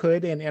I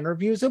could in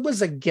interviews. It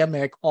was a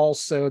gimmick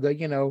also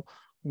to,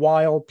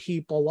 wild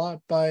people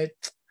up, but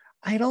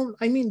I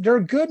mean, they're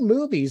good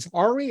movies.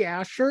 Ari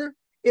Aster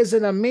is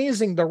an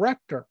amazing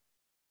director.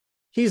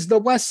 He's the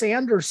Wes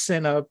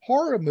Anderson of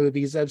horror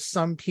movies, as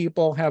some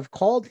people have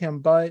called him,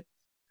 but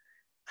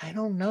I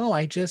don't know.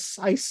 I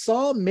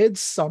saw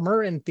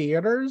Midsummer in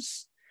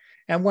theaters,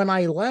 and when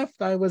I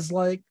left, I was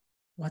like,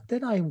 what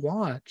did I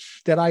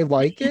watch? Did I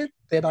like it?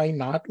 Did I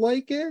not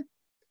like it?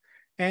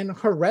 And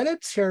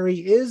Hereditary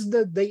is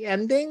the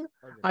ending,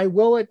 I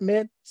will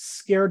admit,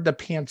 scared the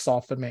pants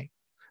off of me.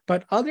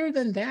 But other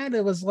than that,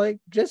 it was like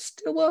just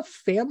still a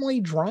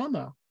family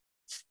drama.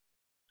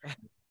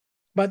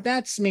 But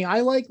that's me.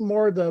 I like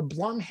more the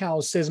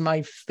Blumhouse is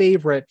my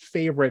favorite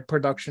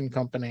production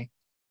company.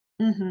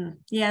 Mm-hmm.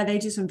 Yeah, they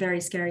do some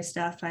very scary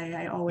stuff.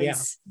 I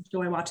always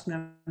enjoy watching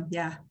them.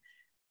 Yeah.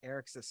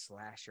 Eric's a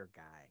slasher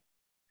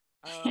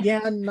guy.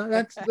 Yeah, no,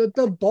 that's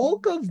the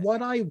bulk of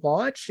what I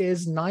watch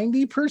is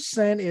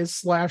 90% is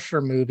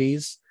slasher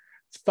movies.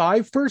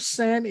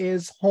 5%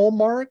 is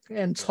Hallmark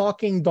and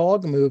talking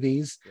dog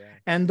movies,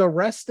 and the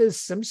rest is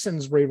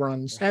Simpsons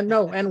reruns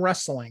and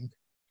wrestling.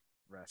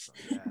 Yes.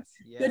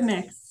 Good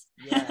mix.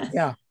 Yes.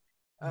 Yeah.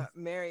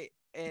 Mary,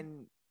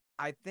 and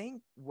I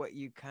think what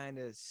you kind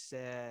of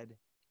said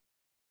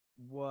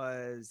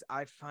was,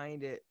 I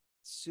find it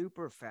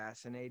super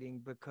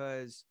fascinating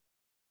because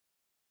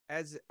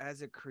as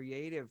a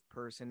creative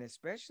person,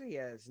 especially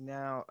as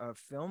now a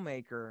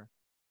filmmaker,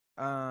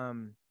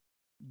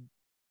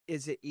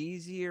 is it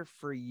easier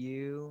for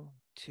you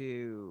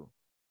to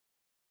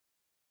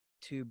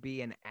to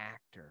be an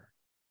actor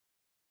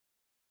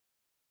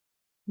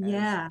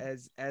Yeah.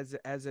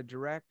 as a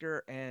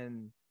director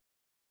and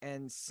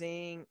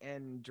seeing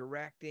and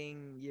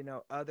directing,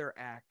 other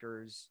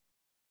actors?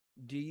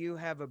 Do you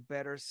have a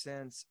better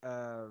sense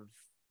of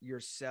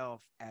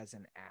yourself as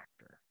an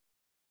actor?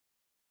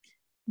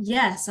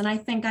 Yes. And I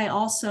think I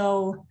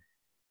also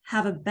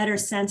have a better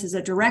sense as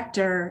a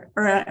director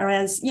or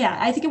as, yeah,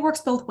 I think it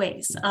works both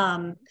ways.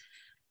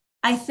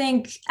 I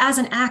think as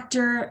an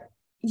actor,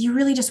 you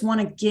really just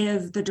want to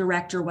give the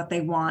director what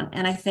they want.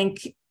 And I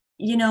think,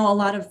 a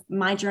lot of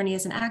my journey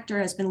as an actor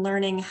has been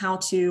learning how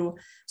to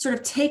sort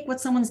of take what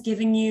someone's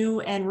giving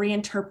you and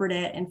reinterpret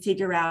it and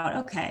figure out,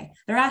 okay,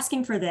 they're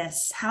asking for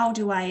this. How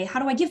do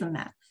I give them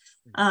that?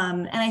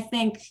 And I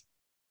think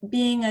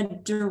being a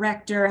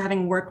director,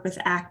 having worked with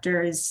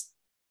actors,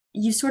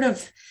 you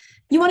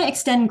want to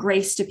extend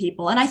grace to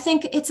people. And I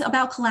think it's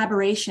about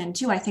collaboration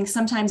too. I think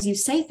sometimes you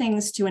say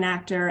things to an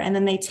actor and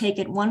then they take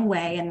it one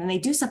way and then they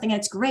do something and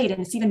it's great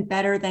and it's even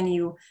better than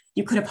you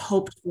could have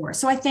hoped for.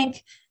 So I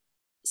think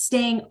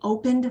staying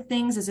open to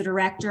things as a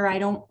director, I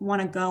don't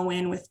want to go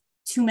in with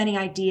too many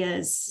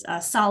ideas,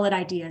 solid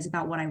ideas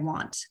about what I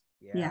want.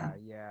 Yeah.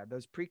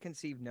 Those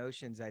preconceived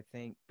notions, I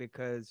think,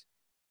 because,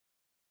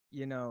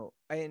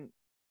 and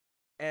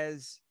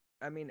as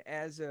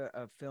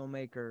a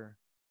filmmaker,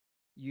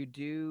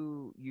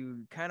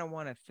 you kind of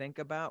want to think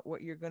about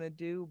what you're going to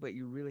do, but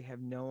you really have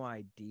no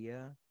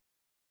idea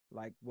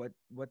like what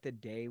the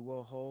day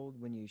will hold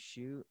when you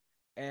shoot.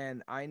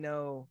 And I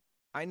know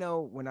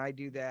when I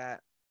do that,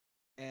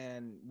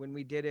 and when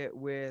we did it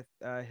with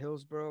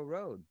Hillsborough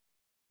Road,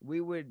 we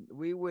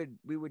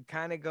would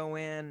kind of go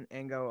in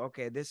and go,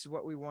 okay, this is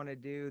what we want to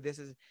do. This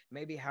is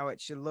maybe how it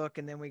should look.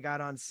 And then we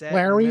got on set.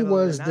 Larry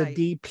was the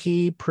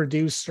DP,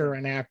 producer,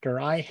 and actor.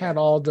 I had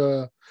all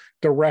the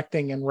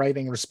directing and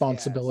writing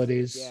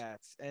responsibilities.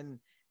 Yes. And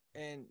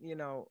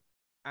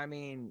I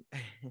mean,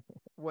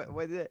 what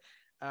was it?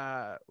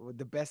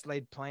 The best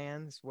laid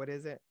plans. What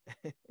is it?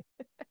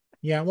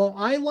 Yeah, well,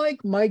 I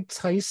like Mike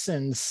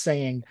Tyson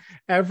saying,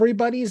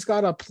 everybody's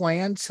got a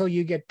plan till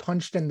you get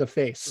punched in the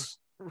face.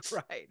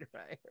 Right.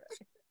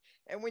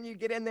 And when you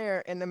get in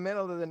there in the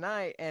middle of the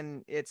night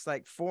and it's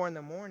like 4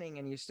 a.m.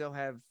 and you still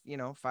have,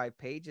 5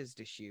 pages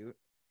to shoot,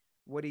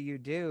 what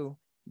do?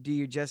 Do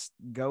you just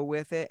go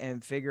with it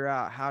and figure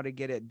out how to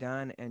get it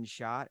done and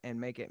shot and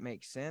make it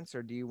make sense?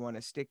 Or do you want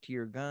to stick to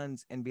your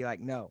guns and be like,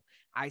 no,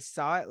 I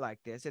saw it like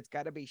this. It's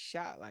got to be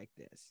shot like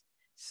this.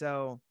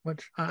 So,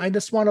 which I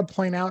just want to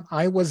point out,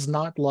 I was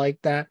not like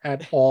that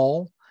at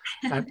all.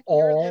 At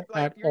all.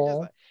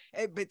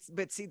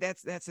 But see,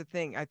 that's the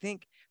thing. I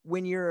think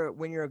when you're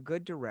a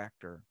good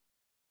director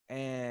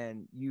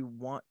and you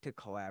want to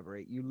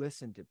collaborate, you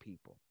listen to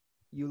people.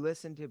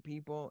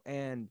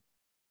 And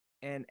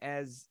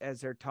as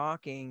they're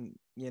talking,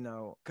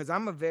 because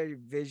I'm a very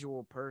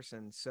visual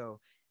person, so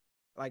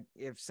like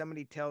if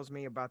somebody tells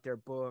me about their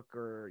book,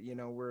 or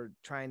we're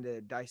trying to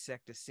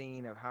dissect a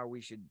scene of how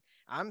we should,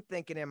 I'm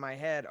thinking in my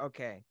head,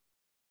 okay,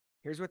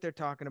 here's what they're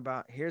talking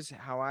about, here's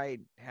how I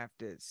have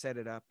to set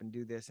it up and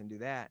do this and do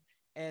that,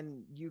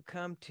 and you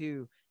come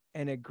to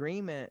an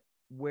agreement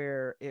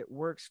where it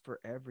works for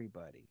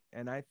everybody.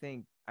 And I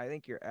think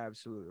you're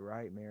absolutely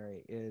right,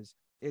 Mary. Is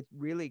it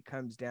really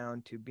comes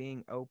down to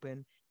being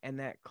open and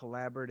that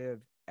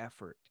collaborative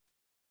effort,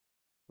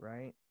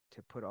 right,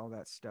 to put all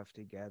that stuff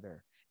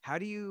together. How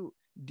do you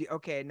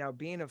okay, now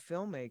being a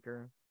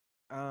filmmaker,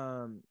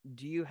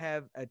 do you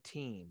have a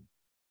team?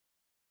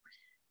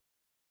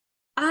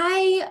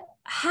 I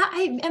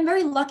am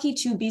very lucky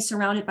to be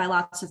surrounded by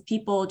lots of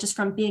people just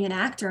from being an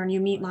actor, and you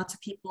meet lots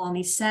of people on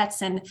these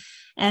sets, and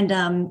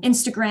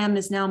Instagram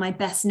is now my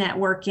best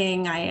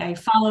networking. I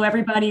follow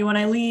everybody when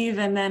I leave,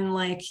 and then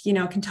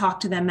can talk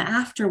to them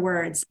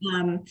afterwards.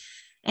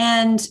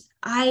 And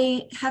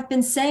I have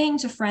been saying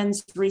to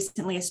friends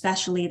recently,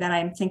 especially, that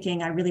I'm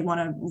thinking I really want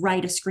to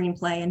write a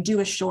screenplay and do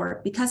a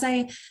short, because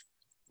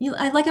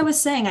like I was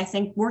saying, I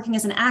think working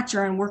as an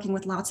actor and working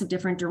with lots of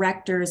different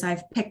directors,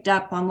 I've picked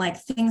up on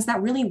things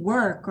that really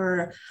work,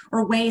 or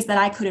ways that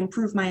I could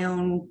improve my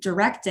own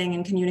directing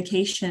and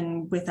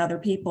communication with other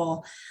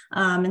people.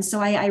 And so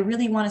I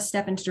really want to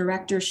step into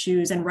director's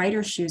shoes and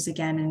writer's shoes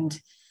again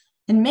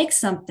and make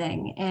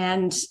something.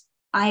 And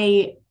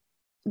I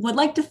would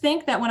like to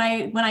think that when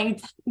I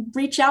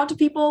reach out to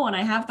people, when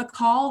I have the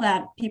call,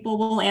 that people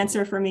will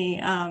answer for me.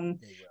 And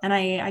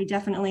I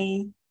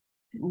definitely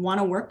want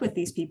to work with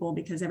these people,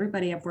 because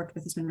everybody I've worked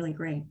with has been really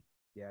great.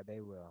 Yeah,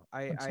 they will.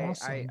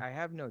 Awesome. I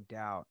have no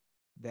doubt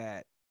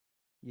that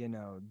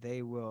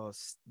they will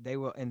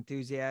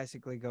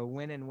enthusiastically go,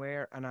 when and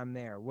where, and I'm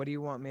there. What do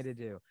you want me to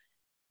do?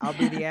 I'll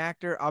be the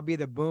actor, I'll be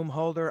the boom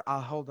holder,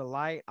 I'll hold the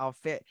light, I'll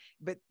fit.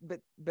 But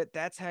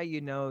that's how you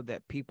know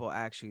that people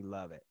actually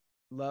love it.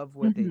 Love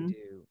what they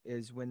do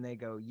is when they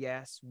go,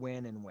 yes,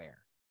 when and where.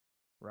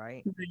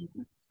 Right?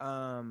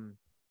 And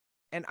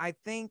I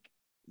think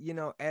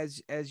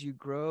as you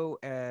grow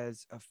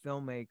as a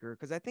filmmaker,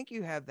 because I think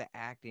you have the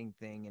acting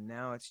thing, and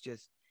now it's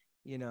just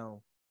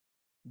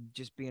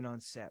just being on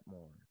set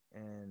more,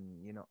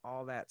 and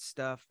all that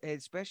stuff,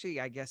 especially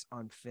I guess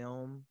on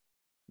film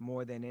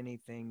more than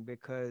anything,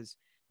 because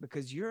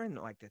you're in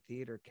like the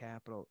theater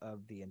capital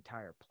of the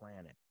entire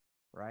planet,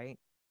 right?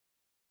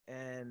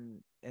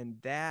 And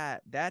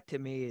that to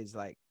me is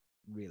like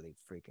really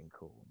freaking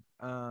cool.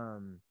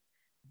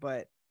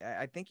 But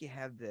I think you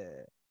have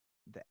the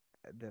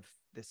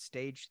the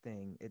stage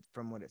thing, it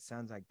from what it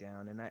sounds like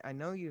down, and I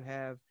know you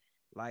have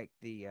like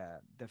the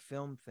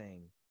film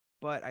thing,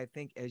 but I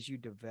think as you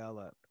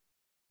develop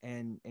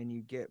and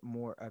you get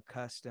more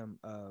accustomed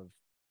of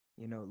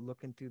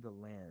looking through the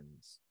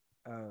lens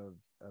of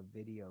a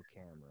video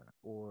camera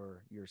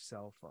or your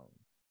cell phone,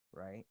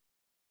 right?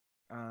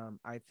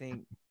 I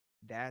think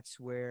that's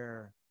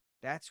where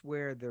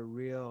the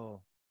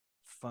real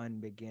fun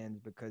begins,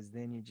 because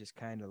then you just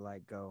kind of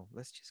like go,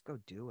 let's just go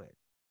do it.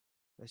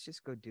 Let's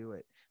just go do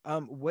it.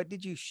 What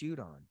did you shoot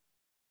on?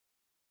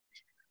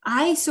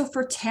 So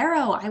for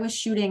tarot, I was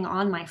shooting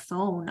on my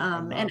phone. I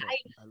love it.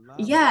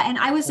 Yeah, and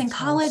I was in That's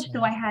college, so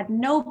awesome. I had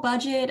no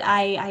budget.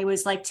 I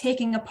was like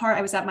taking apart,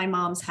 I was at my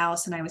mom's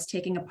house and I was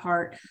taking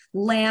apart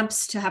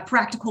lamps to have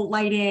practical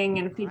lighting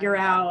and figure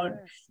Right. out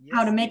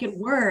how to Yes. make it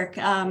work,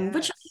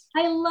 which Yes.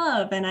 I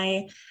love. And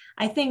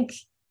I think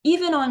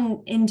even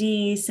on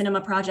indie cinema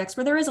projects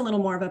where there is a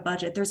little more of a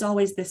budget, there's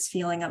always this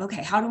feeling of,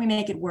 okay, how do we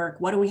make it work?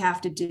 What do we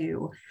have to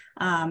do?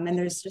 And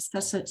there's just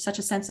such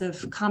a sense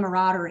of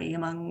camaraderie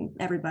among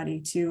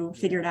everybody to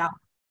figure it out.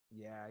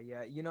 Yeah.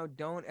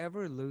 Don't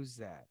ever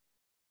lose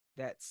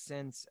that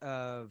sense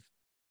of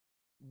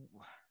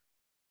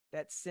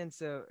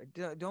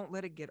don't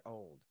let it get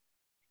old.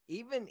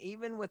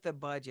 Even with a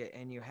budget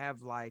and you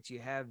have lights, you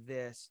have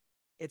this,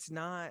 it's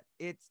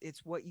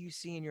what you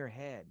see in your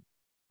head,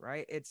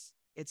 right?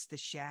 It's the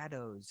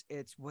shadows,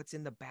 it's what's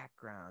in the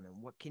background,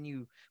 and what can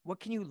you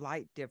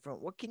light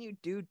different, what can you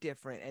do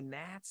different, and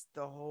that's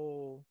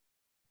the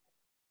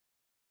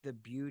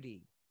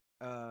beauty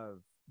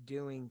of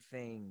doing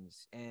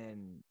things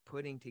and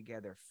putting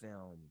together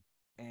film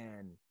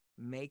and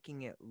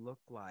making it look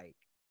like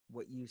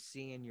what you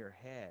see in your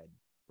head,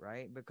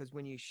 right? Because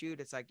when you shoot,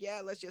 it's like,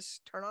 yeah, let's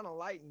just turn on a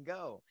light and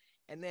go.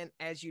 And then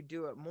as you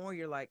do it more,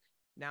 you're like,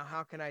 now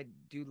how can I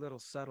do little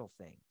subtle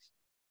things?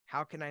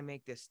 How can I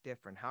make this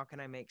different? How can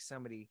I make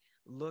somebody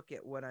look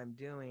at what I'm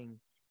doing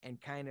and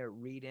kind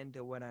of read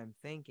into what I'm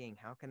thinking?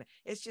 How can I,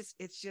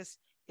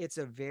 it's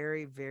a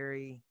very,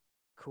 very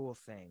cool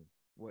thing.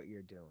 What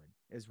you're doing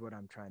is what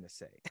I'm trying to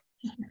say.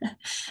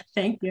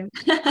 Thank you.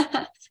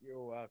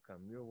 You're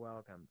welcome. You're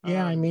welcome.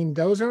 Yeah, I mean,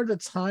 those are the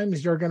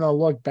times you're going to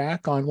look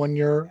back on when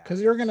Yeah,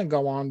 because you're going to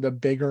go on to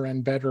bigger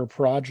and better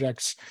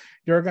projects.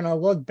 You're going to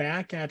look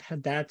back at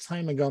that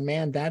time and go,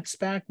 man, that's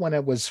back when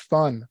it was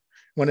fun,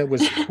 when it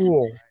was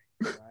cool.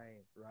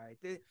 right.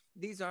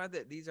 These are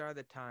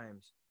the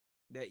times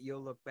that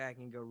you'll look back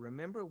and go,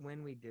 remember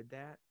when we did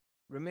that?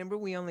 Remember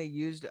we only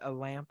used a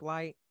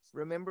lamplight?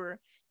 Remember?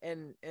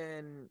 And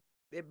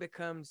it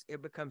becomes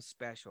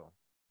special.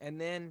 And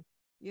then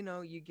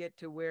you get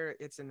to where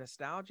it's a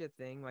nostalgia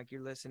thing, like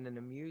you're listening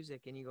to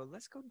music and you go,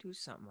 let's go do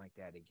something like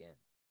that again.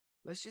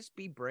 Let's just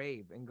be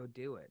brave and go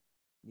do it,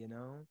 you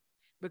know?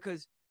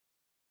 Because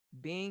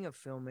being a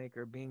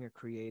filmmaker, being a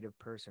creative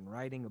person,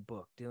 writing a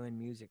book, doing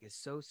music is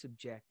so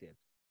subjective,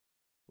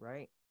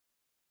 right?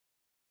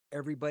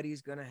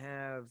 Everybody's going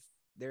to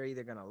they're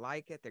either going to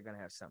like it, they're going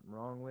to have something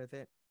wrong with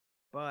it.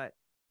 But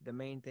the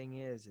main thing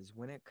is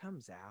when it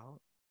comes out,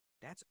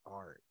 that's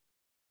art.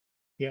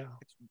 Yeah.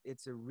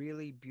 It's a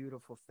really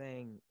beautiful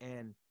thing.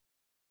 And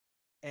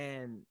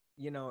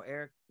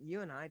Eric,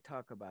 you and I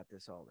talk about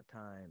this all the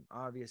time,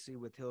 obviously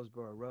with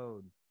Hillsborough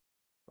Road.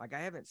 Like, I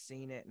haven't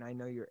seen it and I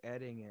know you're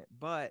editing it,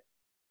 but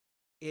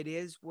it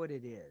is what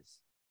it is,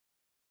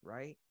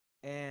 right?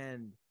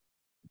 And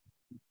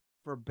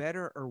for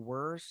better or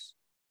worse,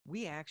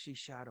 we actually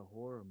shot a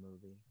horror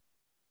movie,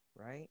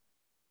 right?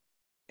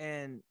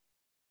 And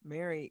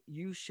Mary,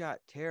 you shot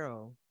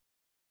Tarot,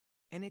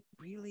 and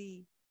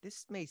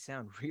this may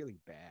sound really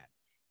bad.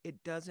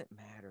 It doesn't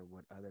matter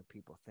what other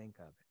people think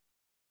of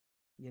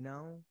it,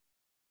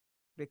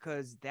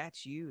 because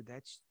that's you.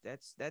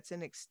 That's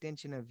an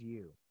extension of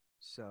you.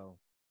 So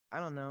I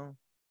don't know.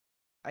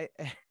 I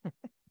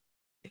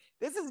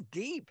This is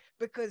deep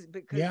because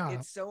Yeah.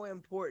 it's so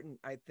important,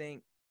 I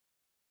think,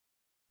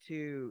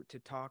 to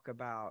talk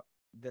about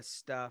the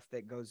stuff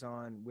that goes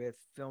on with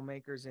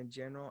filmmakers in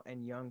general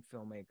and young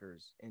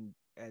filmmakers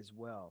as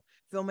well.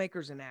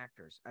 Filmmakers and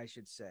actors, I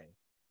should say,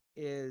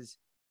 is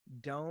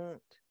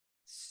don't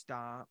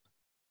stop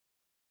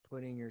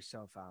putting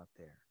yourself out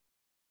there.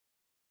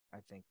 I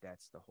think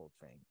that's the whole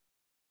thing.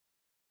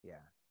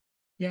 Yeah.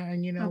 Yeah.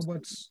 And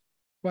Absolutely.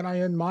 what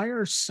I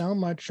admire so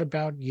much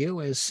about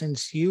you is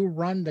since you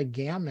run the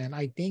gamut,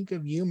 I think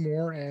of you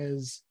more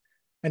as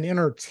an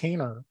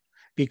entertainer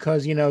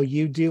because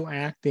you do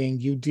acting,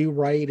 you do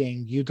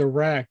writing, you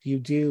direct, you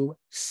do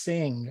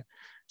sing.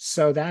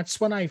 So that's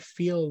when I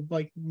feel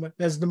like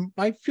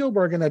I feel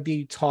we're going to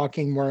be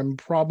talking more and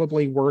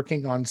probably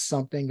working on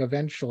something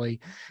eventually.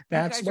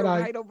 That's what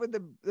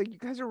you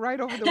guys are right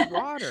over the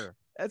water.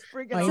 That's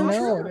freaking I So know.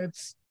 awesome. true.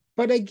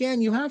 But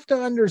again, you have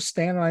to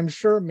understand, and I'm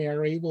sure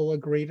Mary will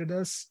agree to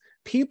this.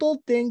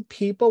 People think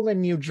people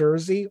in New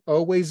Jersey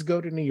always go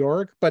to New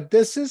York, but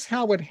this is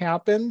how it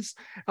happens.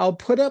 I'll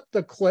put up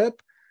the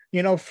clip,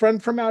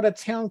 friend from out of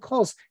town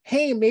calls,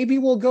 hey, maybe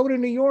we'll go to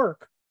New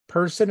York.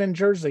 Person in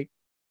Jersey.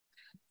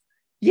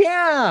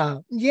 Yeah,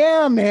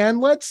 man,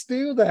 let's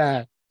do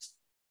that.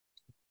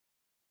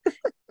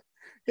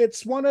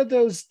 It's one of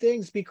those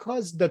things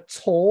because the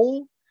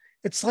toll,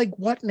 it's like,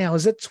 what now?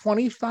 Is it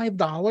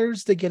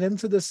 $25 to get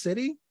into the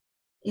city?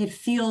 It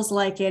feels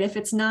like it. If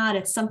it's not,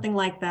 it's something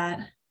like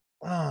that.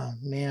 Oh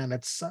man,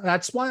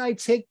 that's why I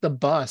take the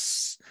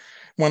bus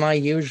when I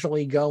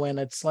usually go in.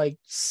 It's like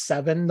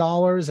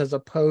 $7 as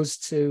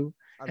opposed to,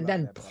 I and love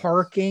then that bus.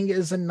 parking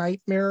is a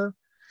nightmare.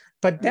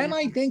 But then Yeah.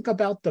 I think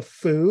about the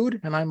food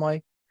and I'm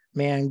like,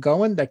 man,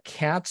 going to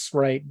Cats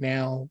right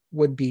now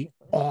would be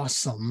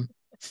awesome.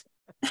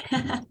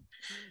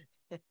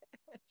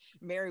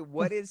 Mary,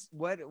 what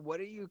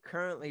are you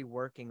currently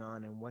working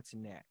on and what's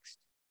next?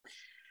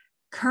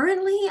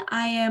 Currently,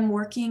 I am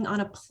working on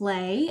a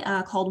play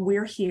called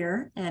We're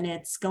Here, and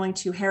it's going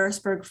to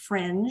Harrisburg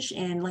Fringe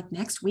in like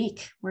next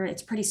week, where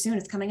it's pretty soon.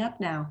 It's coming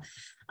up now.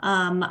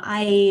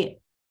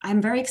 I'm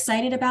very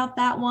excited about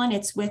that one.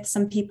 It's with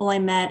some people I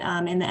met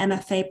in the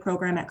MFA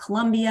program at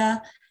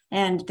Columbia,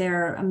 and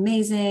they're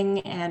amazing,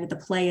 and the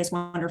play is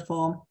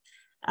wonderful.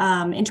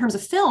 In terms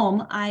of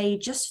film, I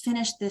just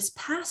finished this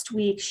past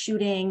week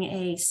shooting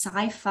a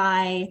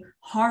sci-fi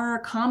horror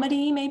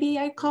comedy, maybe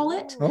I'd call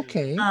it.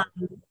 Okay.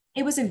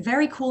 It was a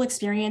very cool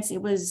experience.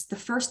 It was the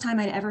first time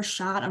I'd ever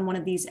shot on one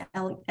of these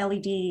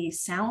LED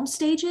sound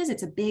stages.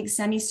 It's a big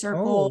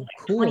semicircle, Oh,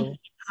 like 20 cool. feet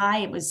high.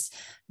 It was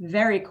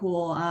very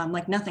cool,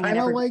 like nothing I'd Kind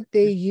of ever. like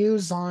they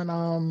use on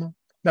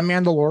The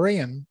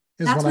Mandalorian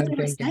is That's what what I'm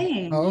they were thinking.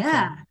 saying. Oh, okay.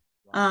 Yeah.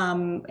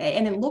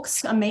 And it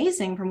looks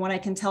amazing from what I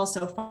can tell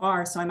so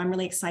far. So I'm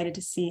really excited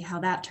to see how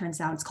that turns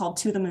out. It's called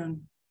To the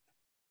Moon.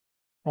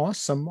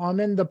 Awesome.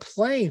 In the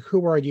play,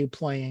 who are you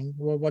playing?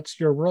 Well, what's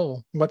your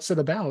role? What's it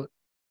about?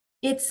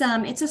 It's a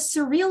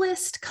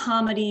surrealist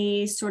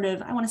comedy, sort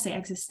of, I want to say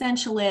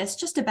existentialist,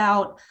 just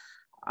about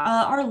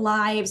our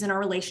lives and our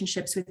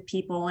relationships with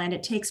people. And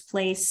it takes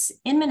place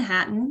in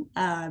Manhattan.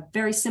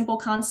 Very simple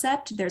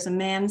concept. There's a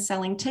man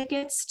selling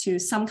tickets to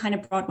some kind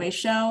of Broadway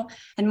show,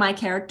 and my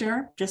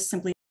character, just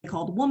simply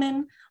called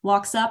Woman,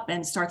 walks up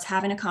and starts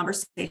having a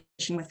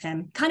conversation with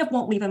him. Kind of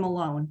won't leave him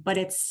alone, but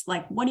it's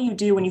like, what do you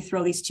do when you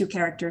throw these two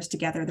characters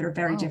together that are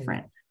very Wow.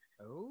 different?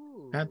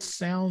 Oh, That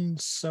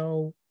sounds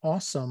so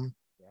awesome.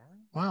 yeah.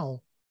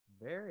 Wow.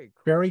 Very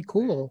cool. Very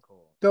cool.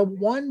 Cool. The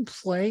one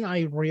play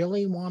I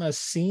really want to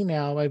see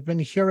now, I've been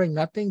hearing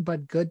nothing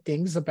but good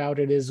things about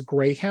it, is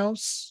Grey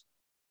House.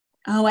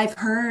 Oh, I've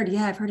heard.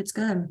 Yeah, I've heard it's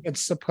good.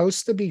 It's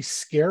supposed to be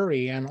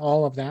scary and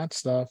all of that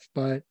stuff,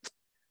 but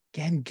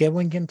again,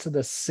 going into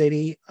the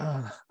city,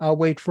 I'll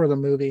wait for the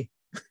movie.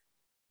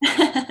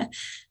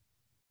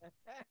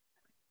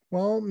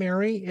 Well,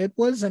 Mary, it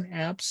was an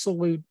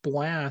absolute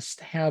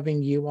blast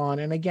having you on.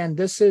 And again,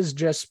 this is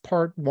just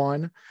part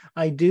one.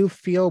 I do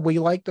feel we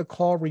like to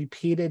call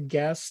repeated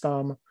guests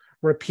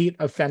repeat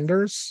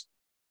offenders.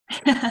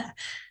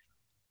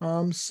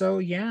 So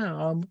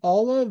yeah,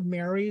 all of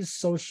Mary's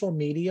social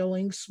media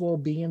links will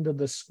be in the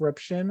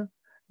description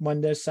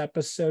when this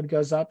episode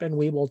goes up, and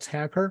we will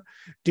tag her.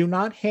 Do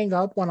not hang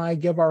up when I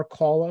give our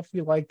call if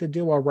you like to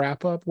do a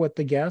wrap up with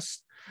the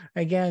guest.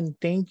 Again,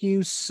 thank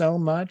you so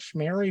much,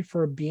 Mary,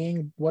 for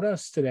being with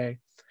us today.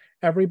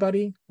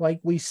 Everybody, like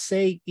we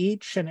say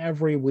each and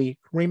every week,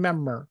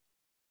 remember,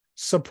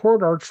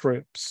 support our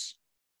troops.